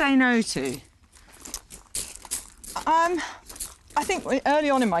would you say no to? I think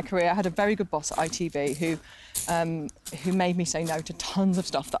early on in my career, I had a very good boss at ITV who made me say no to tons of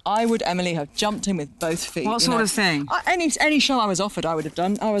stuff that I would, Emily, have jumped in with both feet. What sort of thing? Any show I was offered, I would have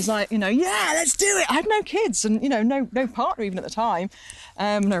done. I was like, yeah, let's do it. I had no kids and, no partner even at the time,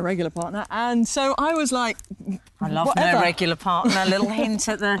 no regular partner. And so I was like, I love whatever. no regular partner. A little hint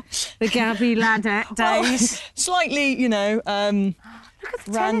at the Gabby Logan days. Well, slightly, look at the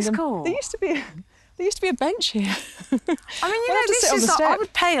random. tennis court. There used to be a bench here. I mean, this is I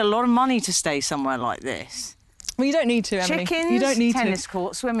would pay a lot of money to stay somewhere like this. Well, you don't need to, Emily. Chickens, you don't need tennis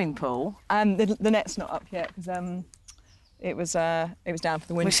court, swimming pool. The net's not up yet because it was down for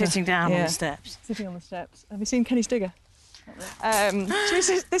the winter. We're sitting down on the steps. Sitting on the steps. Have you seen Kenny Stigger?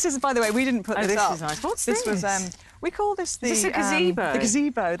 This is, by the way, we didn't put this up. This is nice. What's this? This was, we call this the... Is this a gazebo? The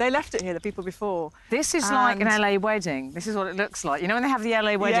gazebo. They left it here, the people before. This is like an LA wedding. This is what it looks like. You know when they have the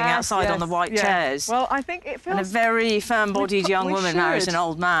LA wedding outside on the white chairs? Well, I think it feels... And a very firm-bodied young woman marries an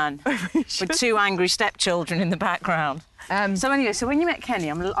old man with 2 angry stepchildren in the background. So anyway, so when you met Kenny,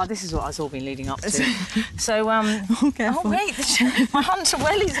 this is what I've all been leading up to. So, careful. oh wait, my hunter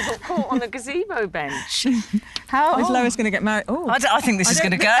wellies have got caught on the gazebo bench. How is Lois going to get married? Oh, I think this is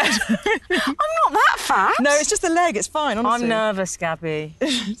going to go. I'm not that fat. No, it's just the leg. It's fine, honestly. I'm nervous, Gabby. Look,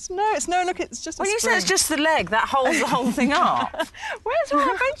 it's just a When you spring. say it's just the leg, that holds the whole thing up. Where's all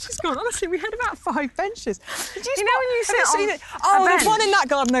our benches gone? Honestly, we had about 5 benches. Did You know when you sit on it? Oh, a there's bench? one in that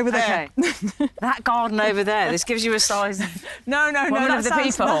garden over there. Okay. That garden over there, this gives you a size. No, Woman that of the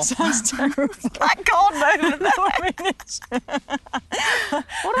sounds, people. That sounds terrible. That garden over there. I mean, it's...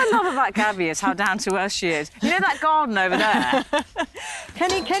 What I love about Gabby is how down to earth she is. You know that garden over there?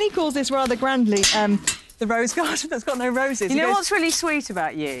 Kenny calls this rather grandly the rose garden that's got no roses. You know what's really sweet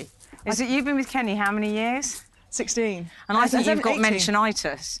about you? Is that you've been with Kenny how many years? 16. And I think you've got 18.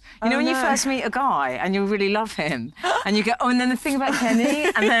 mentionitis. You know when you no. first meet a guy and you really love him and you go, oh, and then the thing about Kenny,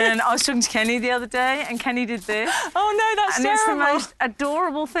 and then I was talking to Kenny the other day and Kenny did this. Oh no, that's And terrible. it's the most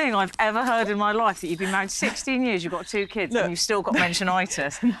adorable thing I've ever heard in my life, that you've been married 16 years, you've got 2 kids, Look. and you've still got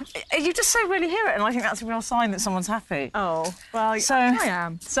mentionitis. You just so really hear it, and I think that's a real sign that someone's happy. Oh, well, So- I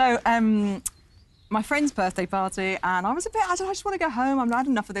am. So, my friend's birthday party, and I was a bit, I just want to go home. I've had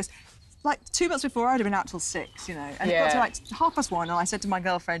enough of this. Like 2 months before, I'd have been out till 6, you know, and it got to like 1:30, and I said to my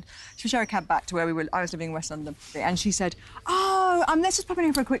girlfriend, should we share a cab back to where we were? I was living in West London, and she said, oh, let's just pop in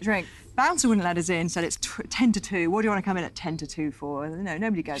here for a quick drink. Bouncer wouldn't let us in, said it's 10 to 2. What do you want to come in at 10 to 2 for? No,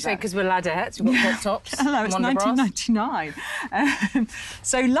 nobody goes out. Because we're laddettes, we've got pop tops. Hello, it's Wonder Bras. 1999.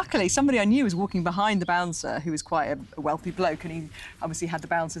 So luckily, somebody I knew was walking behind the bouncer, who was quite a wealthy bloke, and he obviously had the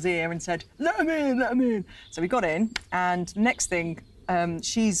bouncer's ear and said, let him in, let him in. So we got in, and next thing,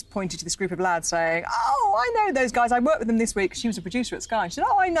 she's pointed to this group of lads saying, oh, I know those guys, I worked with them this week. She was a producer at Sky. She said,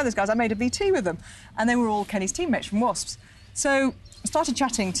 oh, I know those guys, I made a VT with them. And they were all Kenny's teammates from Wasps. So I started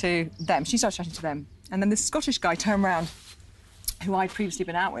chatting to them, she started chatting to them, and then this Scottish guy turned round, who I'd previously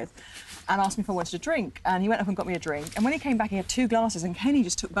been out with, and asked me if I wanted a drink. And he went up and got me a drink. And when he came back, he had 2 glasses, and Kenny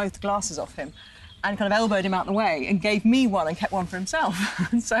just took both glasses off him and kind of elbowed him out the way and gave me one and kept one for himself.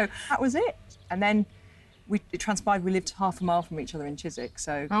 And so that was it. And then it transpired we lived half a mile from each other in Chiswick,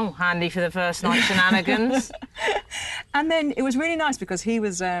 so... Oh, handy for the first night shenanigans. And then it was really nice because he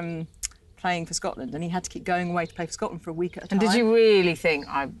was playing for Scotland, and he had to keep going away to play for Scotland for a week at a time. And did you really think,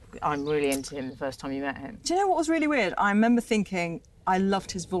 I'm really into him the first time you met him? Do you know what was really weird? I remember thinking I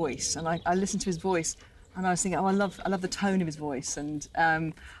loved his voice, and I listened to his voice, and I was thinking, oh, I love the tone of his voice, and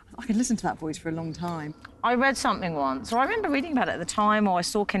I could listen to that voice for a long time. I read something once, or I remember reading about it at the time, or I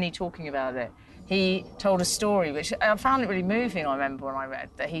saw Kenny talking about it. He told a story, which I found it really moving, I remember when I read,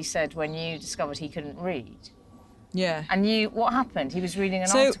 that he said when you discovered he couldn't read. Yeah. And what happened? He was reading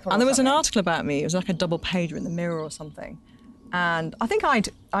an article. And there was an article about me. It was like a double pager in the Mirror or something. And I think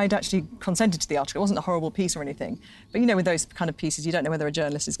I'd actually consented to the article. It wasn't a horrible piece or anything. But you know, with those kind of pieces, you don't know whether a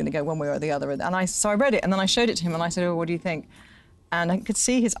journalist is going to go one way or the other. So I read it, and then I showed it to him, and I said, oh, what do you think? And I could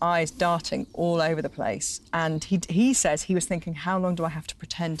see his eyes darting all over the place. And he says he was thinking, how long do I have to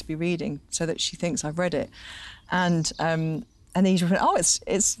pretend to be reading so that she thinks I've read it? And then he just went, oh,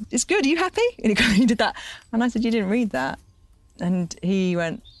 it's good. Are you happy? And he did that. And I said, you didn't read that. And he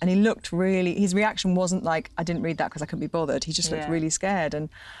went, and he looked really, his reaction wasn't like, I didn't read that because I couldn't be bothered. He just looked really scared. And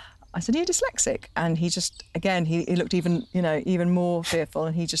I said, are you dyslexic? And he just, again, he looked even more fearful,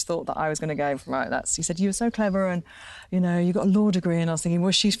 and he just thought that I was going to go, right, he said, you were so clever, and, you got a law degree. And I was thinking,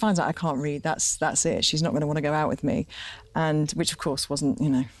 well, she finds out I can't read, that's it. She's not going to want to go out with me. And which, of course, wasn't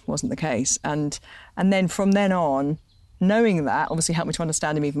the case. And then from then on, knowing that obviously helped me to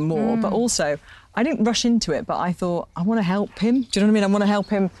understand him even more. But also, I didn't rush into it, but I thought, I want to help him. Do you know what I mean? I want to help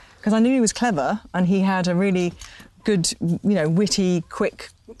him because I knew he was clever, and he had a really good, witty, quick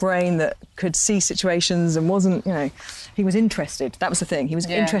brain that could see situations and wasn't, he was interested. That was the thing. He was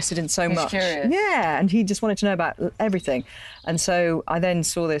interested in so much. Curious. Yeah, and he just wanted to know about everything. And so I then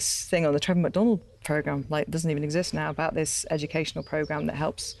saw this thing on the Trevor McDonald programme, it doesn't even exist now, about this educational programme that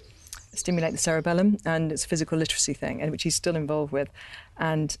helps stimulate the cerebellum, and it's a physical literacy thing, and which he's still involved with.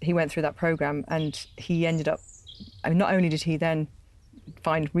 And he went through that programme, and he ended up, not only did he then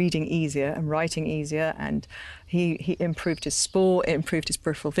find reading easier and writing easier, and he improved his sport, it improved his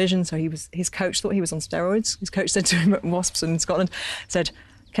peripheral vision. So his coach thought he was on steroids. His coach said to him at Wasps in Scotland, said,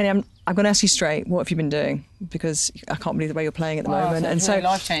 Kenny, I'm going to ask you straight, what have you been doing? Because I can't believe the way you're playing at the moment. So it's really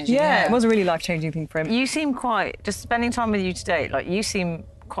life-changing. Yeah, it was a really life-changing thing for him. You seem quite, just spending time with you today, like you seem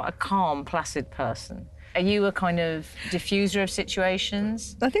quite a calm, placid person. Are you a kind of diffuser of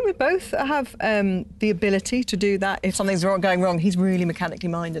situations? I think we both have the ability to do that. If something's going wrong, he's really mechanically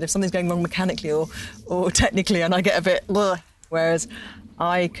minded. If something's going wrong mechanically or technically, and I get a bit, ugh. Whereas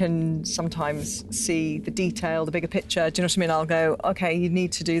I can sometimes see the detail, the bigger picture. Do you know what I mean? I'll go, OK, you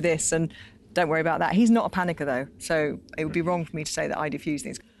need to do this, and don't worry about that. He's not a panicker, though, so it would be wrong for me to say that I diffuse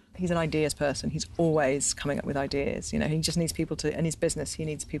things. He's an ideas person. He's always coming up with ideas. You know, he just needs people to, in his business, he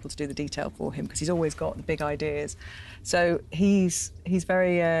needs people to do the detail for him because he's always got the big ideas. So he's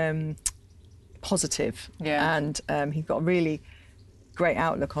very positive, and he's got a really great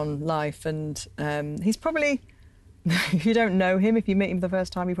outlook on life. And he's probably, if you don't know him, if you meet him for the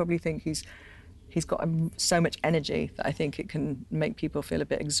first time, you probably think he's got so much energy that I think it can make people feel a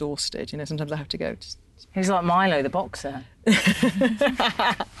bit exhausted. You know, sometimes I have to go. He's like Milo, the boxer. You're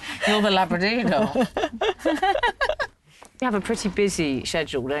the Labradoodle. You have a pretty busy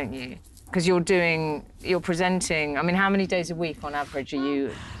schedule, don't you? Because you're presenting. I mean, how many days a week on average are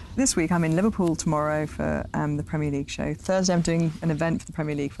you? This week I'm in Liverpool tomorrow for the Premier League show. Thursday I'm doing an event for the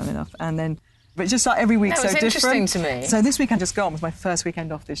Premier League, funnily enough, and then. But it's just like every week so different. It's interesting to me. So this weekend just gone was my first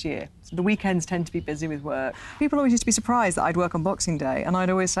weekend off this year. So the weekends tend to be busy with work. People always used to be surprised that I'd work on Boxing Day, and I'd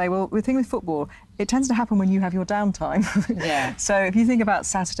always say, well, the thing with football, it tends to happen when you have your downtime. Yeah. So if you think about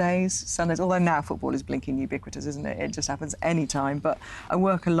Saturdays, Sundays, although now football is blinking ubiquitous, isn't it? It just happens any time. But I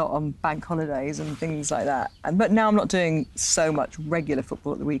work a lot on bank holidays and things like that. But now I'm not doing so much regular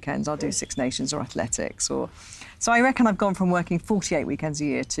football at the weekends. I'll do Six Nations or athletics. So I reckon I've gone from working 48 weekends a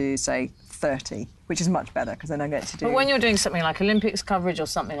year to, say, 30, which is much better because then I get to do... But when you're doing something like Olympics coverage or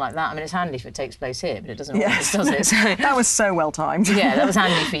something like that, I mean, it's handy if it takes place here, but it doesn't always, does it? So... That was so well timed. Yeah, that was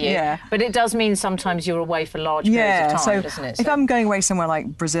handy for you. Yeah. But it does mean sometimes you're away for large periods of time, doesn't it? If I'm going away somewhere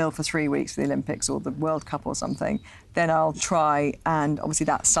like Brazil for 3 weeks for the Olympics or the World Cup or something, then I'll try and obviously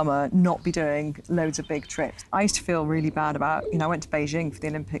that summer not be doing loads of big trips. I used to feel really bad about, I went to Beijing for the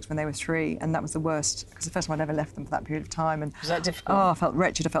Olympics when they were 3, and that was the worst because the first time I'd ever left them for that period of time. And was that difficult? Oh, I felt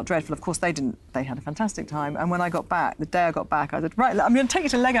wretched, I felt dreadful. Of course they didn't, they had a fantastic time. And when I got back, the day I got back, I said, right, I'm going to take you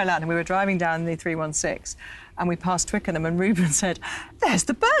to Legoland. And we were driving down the 316 and we passed Twickenham, and Ruben said, there's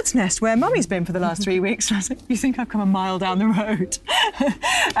the bird's nest where Mummy's been for the last 3 weeks. And I said, you think I've come a mile down the road?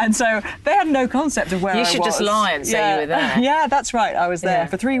 And so they had no concept of where I was. You should just lie and say you were there. Yeah, that's right. I was there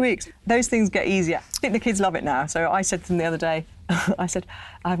for 3 weeks. Those things get easier. I think the kids love it now. So I said to them the other day, I said,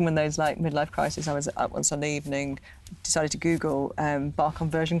 I having one of those like midlife crises. I was up one Sunday evening, decided to Google bar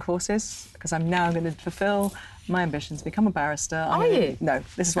conversion courses because I'm now going to fulfil my ambition to become a barrister. Are you? No,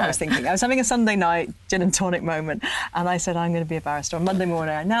 this is what I was thinking. I was having a Sunday night gin and tonic moment, and I said, I'm going to be a barrister. On Monday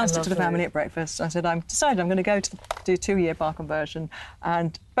morning, I announced it to the family at breakfast. I said, I'm decided I'm going to go to do a 2-year bar conversion.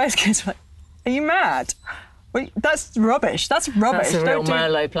 And both kids were like, are you mad? Well, that's rubbish. That's rubbish. That's a real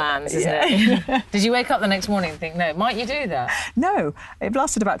Merlot plans, isn't it? Did you wake up the next morning and think, no, might you do that? No, it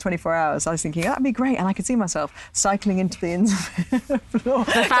lasted about 24 hours. I was thinking, that'd be great. And I could see myself cycling into the inns floor.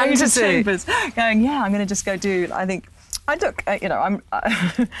 The fantasy. Going, yeah, I'm going to just go do, I think, I look,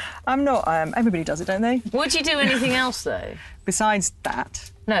 I'm not, everybody does it, don't they? Would you do anything else, though? Besides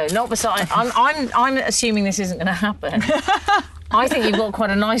that? No, not besides. I'm assuming this isn't going to happen. I think you've got quite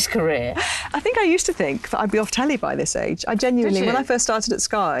a nice career. I think I used to think that I'd be off telly by this age. I genuinely, when I first started at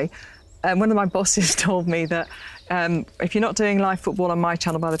Sky, one of my bosses told me that if you're not doing live football on my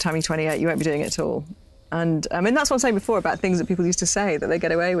channel by the time you're 28, you won't be doing it at all. And I mean, that's what I was saying before about things that people used to say that they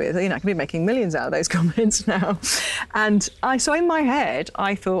get away with. I can be making millions out of those comments now. And so in my head,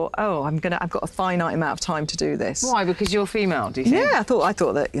 I thought, I've got a finite amount of time to do this. Why? Because you're female, do you think? Yeah, I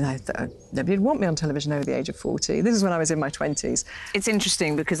thought that, that nobody would want me on television over the age of 40. This is when I was in my 20s. It's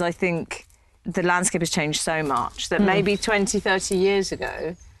interesting because I think the landscape has changed so much that maybe 20, 30 years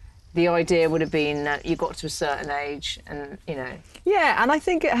ago, the idea would have been that you got to a certain age and, Yeah, and I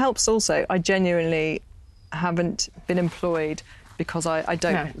think it helps also. I genuinely haven't been employed because I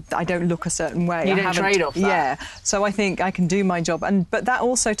don't look a certain way. You don't trade off that. Yeah, so I think I can do my job, but that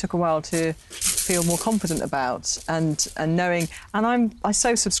also took a while to feel more confident about and knowing. And I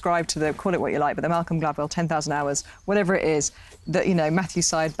so subscribe to the, call it what you like, but the Malcolm Gladwell 10,000 hours, whatever it is, that Matthew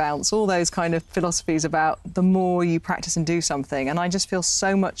Side bounce, all those kind of philosophies about the more you practice and do something. And I just feel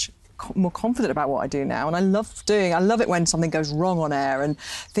so much more confident about what I do now, and I love it when something goes wrong on air and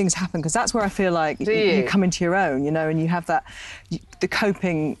things happen, because that's where I feel like you come into your own, and you have the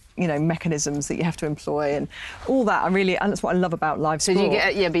coping, mechanisms that you have to employ and all that. And that's what I love about live sport. So you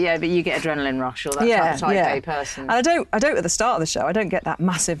get, but you get adrenaline rush, or that type A person. And I don't at the start of the show. I don't get that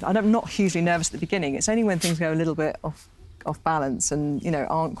massive. I'm not hugely nervous at the beginning. It's only when things go a little bit off balance and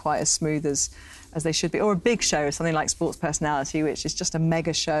aren't quite as smooth as they should be. Or a big show, something like Sports Personality, which is just a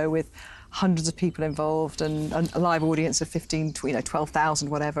mega show with hundreds of people involved and a live audience of 15, 12,000,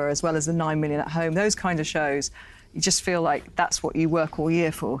 whatever, as well as the 9 million at home. Those kind of shows, you just feel like that's what you work all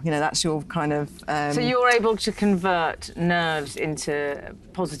year for. That's your kind of... So you're able to convert nerves into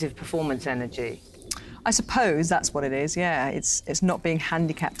positive performance energy? I suppose that's what it is, yeah. It's not being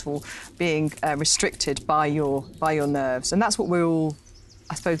handicapped or being restricted by your nerves. And that's what we're all...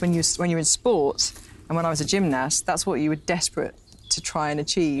 I suppose when you're in sport, and when I was a gymnast, that's what you were desperate to try and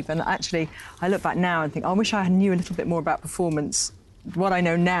achieve. And actually, I look back now and think, I wish I knew a little bit more about performance, what I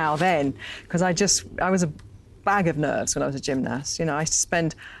know now then, because I was a bag of nerves when I was a gymnast. I used to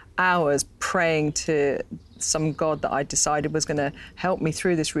spend hours praying to some god that I decided was going to help me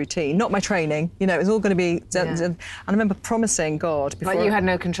through this routine, not my training. It was all going to be... And I remember promising God before... Like you had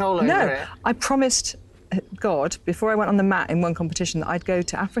no control over it? No, I promised God, before I went on the mat in one competition, that I'd go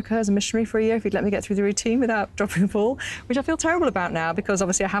to Africa as a missionary for a year if he'd let me get through the routine without dropping a ball, which I feel terrible about now, because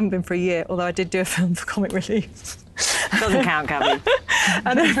obviously I haven't been for a year, although I did do a film for Comic Relief. Doesn't count, Gabby.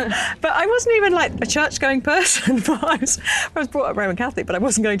 But I wasn't even like a church-going person. I was brought up Roman Catholic, but I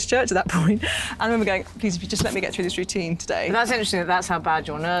wasn't going to church at that point. And I remember going, please, if you just let me get through this routine today. But that's interesting that's how bad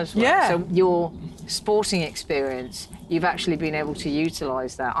your nerves were. Yeah. So your sporting experience, you've actually been able to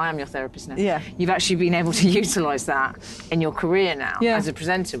utilise that. I am your therapist now. Yeah. You've actually been able to utilise that in your career now as a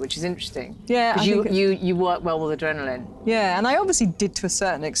presenter, which is interesting. Yeah. Because you work well with adrenaline. Yeah, and I obviously did to a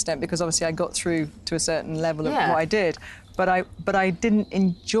certain extent, because obviously I got through to a certain level of what I did. But I didn't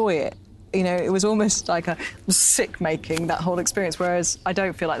enjoy it. It was almost like a sick making, that whole experience, whereas I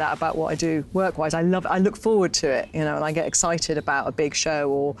don't feel like that about what I do work-wise. I look forward to it, and I get excited about a big show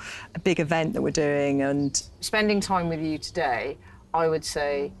or a big event that we're doing. And spending time with you today, I would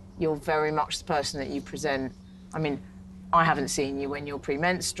say you're very much the person that you present. I mean, I haven't seen you when you're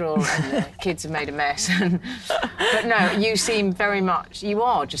premenstrual and the kids have made a mess. But no, you seem very much... You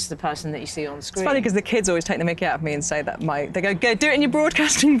are just the person that you see on screen. It's funny because the kids always take the mickey out of me and say that they go, do it in your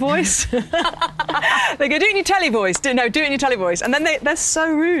broadcasting voice. They go, do it in your telly voice. Do it in your telly voice. And then they're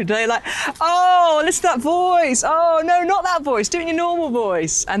so rude. They're like, oh, listen to that voice. Oh, no, not that voice. Do it in your normal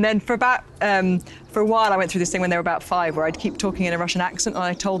voice. And then for a while, I went through this thing when they were about 5, where I'd keep talking in a Russian accent, and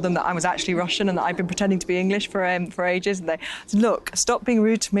I told them that I was actually Russian and that I'd been pretending to be English for ages. And they said, look, stop being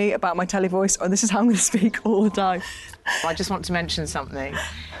rude to me about my telly voice, or this is how I'm going to speak all the time. I just want to mention something.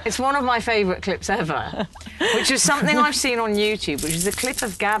 It's one of my favourite clips ever, which is something I've seen on YouTube, which is a clip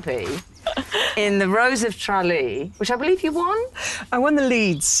of Gabby in the Rose of Tralee, which I believe you won. I won the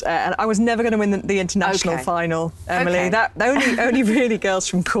Leeds, and I was never going to win the international final, Emily. Okay. That only really girls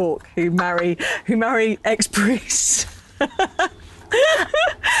from Cork who marry ex-priests.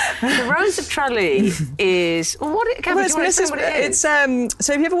 The Rose of Tralee is Gabby,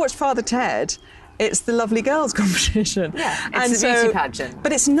 so have you ever watched Father Ted? It's the Lovely Girls competition. Yeah, it's a beauty pageant.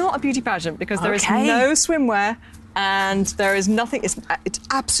 But it's not a beauty pageant, because there is no swimwear. And there is nothing, it's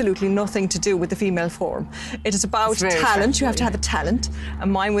absolutely nothing to do with the female form. It is about talent. You have to have the talent.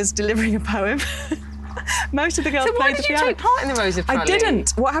 And mine was delivering a poem. Most of the girls played the piano. So why did you take part in the Rose of Tralee? I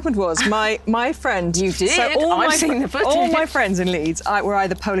didn't. What happened was my friend... You did? So I've seen the footage. All my friends in Leeds were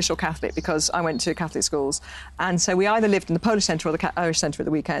either Polish or Catholic, because I went to Catholic schools. And so we either lived in the Polish centre or the Irish centre at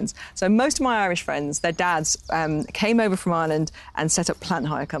the weekends. So most of my Irish friends, their dads came over from Ireland and set up plant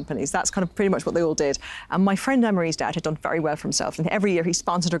hire companies. That's kind of pretty much what they all did. And my friend Emery's dad had done very well for himself. And every year he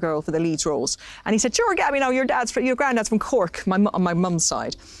sponsored a girl for the Leeds roles. And he said, sure, Gabby, now your granddad's from Cork, on my mum's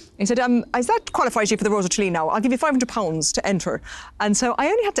side. He said, is that qualifies you for the Rose of Tralee now? I'll give you £500 to enter. And so I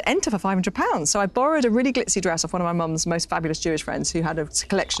only had to enter for £500. So I borrowed a really glitzy dress off one of my mum's most fabulous Jewish friends, who had a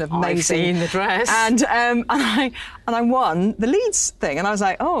collection of amazing... I've seen the dress. And I won the Leeds thing. And I was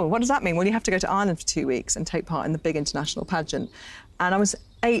like, oh, what does that mean? Well, you have to go to Ireland for 2 weeks and take part in the big international pageant. And I was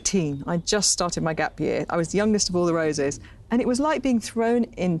 18. I just started my gap year. I was the youngest of all the Roses. And it was like being thrown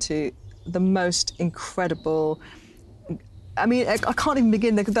into the most incredible... I mean, I can't even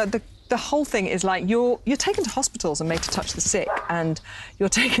begin. The the whole thing is like you're taken to hospitals and made to touch the sick, and you're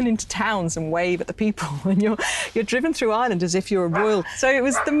taken into towns and wave at the people, and you're driven through Ireland as if you're a royal. So it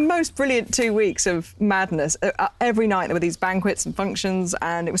was the most brilliant 2 weeks of madness. Every night there were these banquets and functions,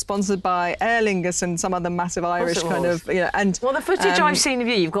 and it was sponsored by Aer Lingus and some other massive Irish kind of, and well, the footage I've seen of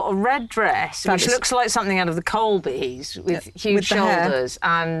you, you've got a red dress which looks like something out of the Colbys with huge shoulders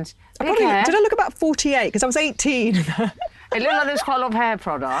and big hair. Did I look about 48? Because I was 18. It looked like there was quite a lot of hair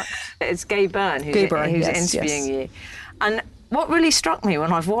product. It's Gay Byrne who's interviewing you. And what really struck me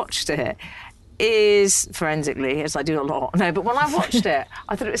when I've watched it is, forensically, as I do a lot, but when I watched it,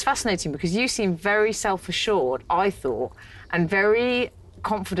 I thought it was fascinating because you seem very self-assured, I thought, and very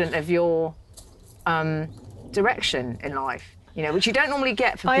confident of your direction in life, which you don't normally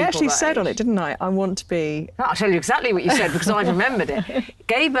get for people. I actually said on it, didn't I? I want to be... I'll tell you exactly what you said because I've remembered it.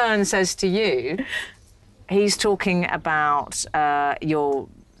 Gay Byrne says to you... He's talking about your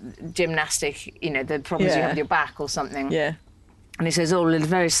gymnastic, the problems you have with your back or something. Yeah. And he says, a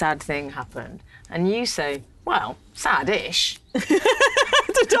very sad thing happened. And you say, well, sad-ish. Did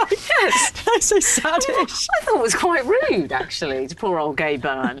I? Yes. Did I say sad-ish? I thought it was quite rude, actually, to poor old Gay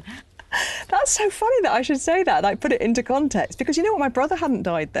Byrne. That's so funny that I should say that, like put it into context, because you know what, my brother hadn't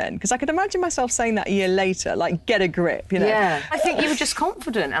died then, because I could imagine myself saying that a year later, like get a grip, Yeah, I think you were just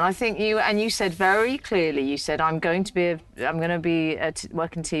confident, and I think you said very clearly, you said I'm going to be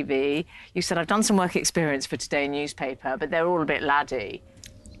working TV. You said I've done some work experience for Today newspaper, but they're all a bit laddie.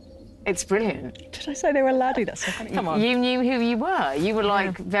 It's brilliant. Did I say they were laddie? That's so funny. Come on. You knew who you were. You were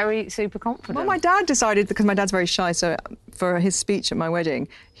like very super confident. Well, my dad decided, because my dad's very shy, so for his speech at my wedding,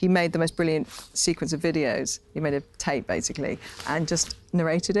 he made the most brilliant sequence of videos. He made a tape, basically, and just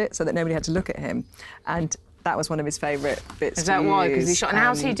narrated it so that nobody had to look at him. And that was one of his favourite bits. Is that why? Because he shot. And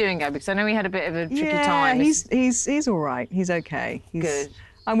how's he doing, Gabby? Because I know he had a bit of a tricky time. He's all right. He's okay. Good.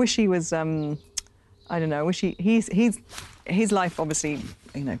 I wish he was. I don't know. I wish he's his life, obviously,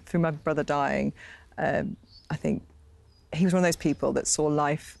 through my brother dying. I think he was one of those people that saw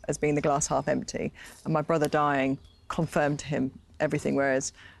life as being the glass half empty, and my brother dying confirmed to him everything.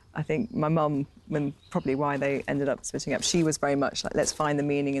 Whereas I think my mum, when probably why they ended up splitting up, she was very much like, let's find the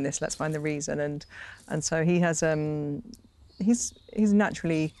meaning in this, let's find the reason, and so he has he's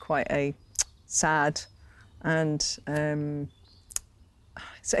naturally quite a sad and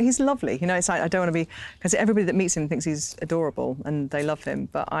so he's lovely, it's like I don't want to be, because everybody that meets him thinks he's adorable and they love him,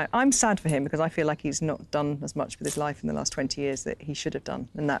 but I'm sad for him because I feel like he's not done as much with his life in the last 20 years that he should have done,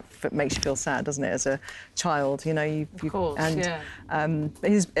 and that makes you feel sad, doesn't it, as a child, Of course, but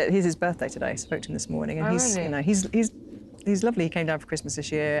he's his birthday today. I spoke to him this morning, and really? He's lovely. He came down for Christmas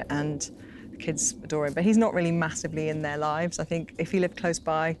this year, and the kids adore him, but he's not really massively in their lives. I think if he lived close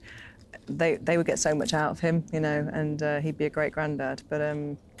by, they would get so much out of him, and he'd be a great granddad. But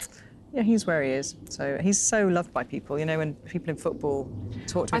he's where he is. So he's so loved by people, when people in football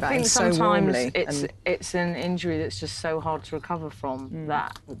talk to me about him so warmly. I think sometimes it's an injury that's just so hard to recover from,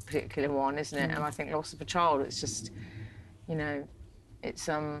 that particular one, isn't it? And I think loss of a child, it's just, it's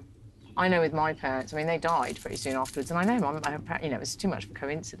I know with my parents, they died pretty soon afterwards, and I know it was too much of a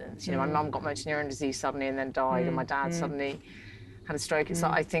coincidence. My mum got motor neuron disease suddenly and then died, and my dad suddenly had a stroke. It's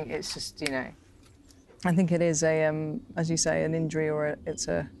like, I think it's just, I think it is as you say, an injury, or it's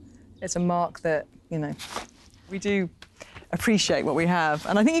a mark that, we do appreciate what we have.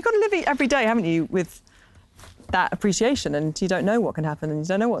 And I think you've got to live it every day, haven't you, with that appreciation, and you don't know what can happen, and you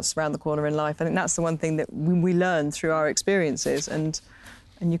don't know what's around the corner in life. I think that's the one thing that we learn through our experiences, and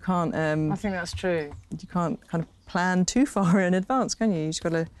you can't... I think that's true. You can't kind of plan too far in advance, can you? You just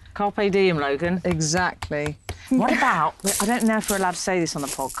got to... Carpe diem, Logan. Exactly. What about, I don't know if we're allowed to say this on the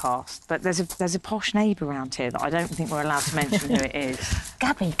podcast, but there's a posh neighbour around here that I don't think we're allowed to mention who it is.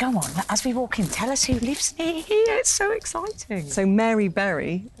 Gabby, go on, as we walk in, tell us who lives near here. It's so exciting. So Mary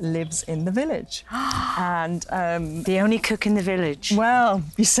Berry lives in the village. And... the only cook in the village. Well,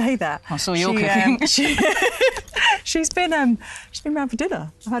 you say that. I saw your cooking. She's been around for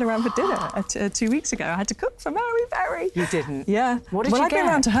dinner. I've had her around for dinner 2 weeks ago. I had to cook for Mary Berry. You didn't? Yeah. What did you I'd get? been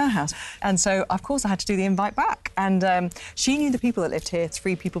around to her house, and so of course I had to do the invite back. And she knew the people that lived here,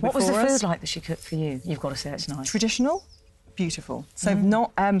 3 people before us. What was the food like that she cooked for you? You've got to say it's nice. Traditional, beautiful. So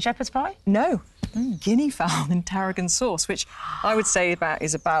not shepherd's pie. No. Guinea fowl in tarragon sauce, which I would say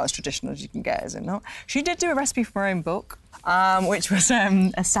is about as traditional as you can get, is it not? She did do a recipe for her own book, which was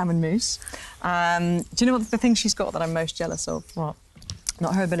a salmon mousse. Do you know what the thing she's got that I'm most jealous of? What?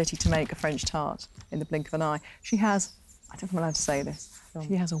 Not her ability to make a French tart in the blink of an eye. She has, I don't know if I'm allowed to say this,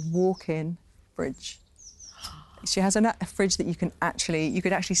 she has a walk-in fridge. She has a fridge that you could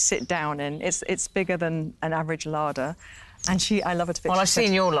actually sit down in. It's bigger than an average larder. And I love her to bits. Well, I've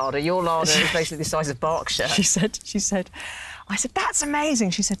seen your larder. Your larder is basically the size of Berkshire. She said, I said, that's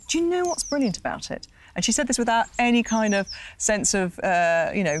amazing. She said, do you know what's brilliant about it? And she said this without any kind of sense of,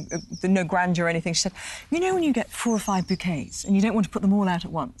 no grandeur or anything. She said, you know when you get 4 or 5 bouquets and you don't want to put them all out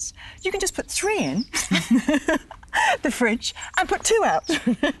at once, you can just put 3 in the fridge and put 2 out.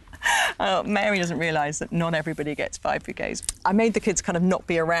 Mary doesn't realise that not everybody gets 5 bouquets. I made the kids kind of not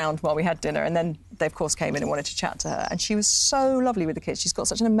be around while we had dinner, and then they, of course, came in and wanted to chat to her. And she was so lovely with the kids. She's got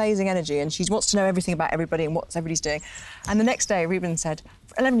such an amazing energy, and she wants to know everything about everybody and what everybody's doing. And the next day, Reuben said,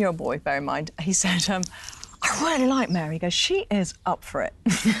 11-year-old boy, bear in mind, he said, I really like Mary. He goes, she is up for it.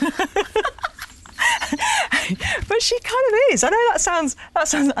 But she kind of is. I know that sounds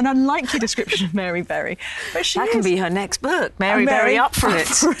an unlikely description of Mary Berry, but she That can be her next book, Mary Berry Up For It.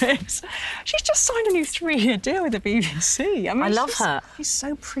 She's just signed a new 3-year deal with the BBC. I mean, I love her. She's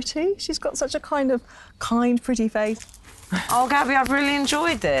so pretty. She's got such a kind, pretty face. Oh, Gabby, I've really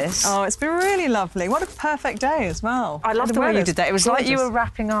enjoyed this. Oh, it's been really lovely. What a perfect day as well. I love the way you did that. It was like you gorgeous. were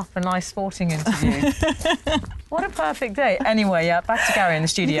wrapping up a nice sporting interview. What a perfect day. Anyway, back to Gary in the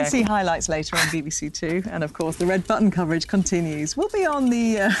studio. You can see highlights later on BBC Two, and of course the red button coverage continues. We'll be on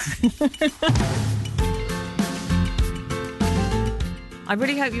the... I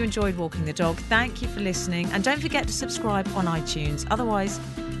really hope you enjoyed walking the dog. Thank you for listening, and don't forget to subscribe on iTunes. Otherwise,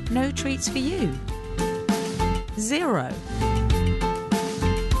 no treats for you. 0.